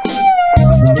care.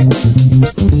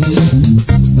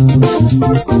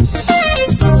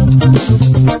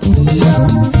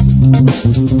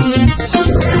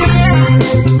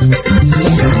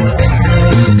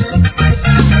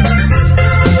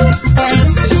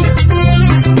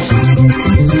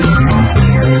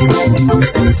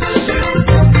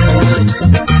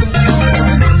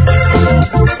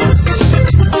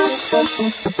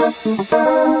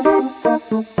 Thank you.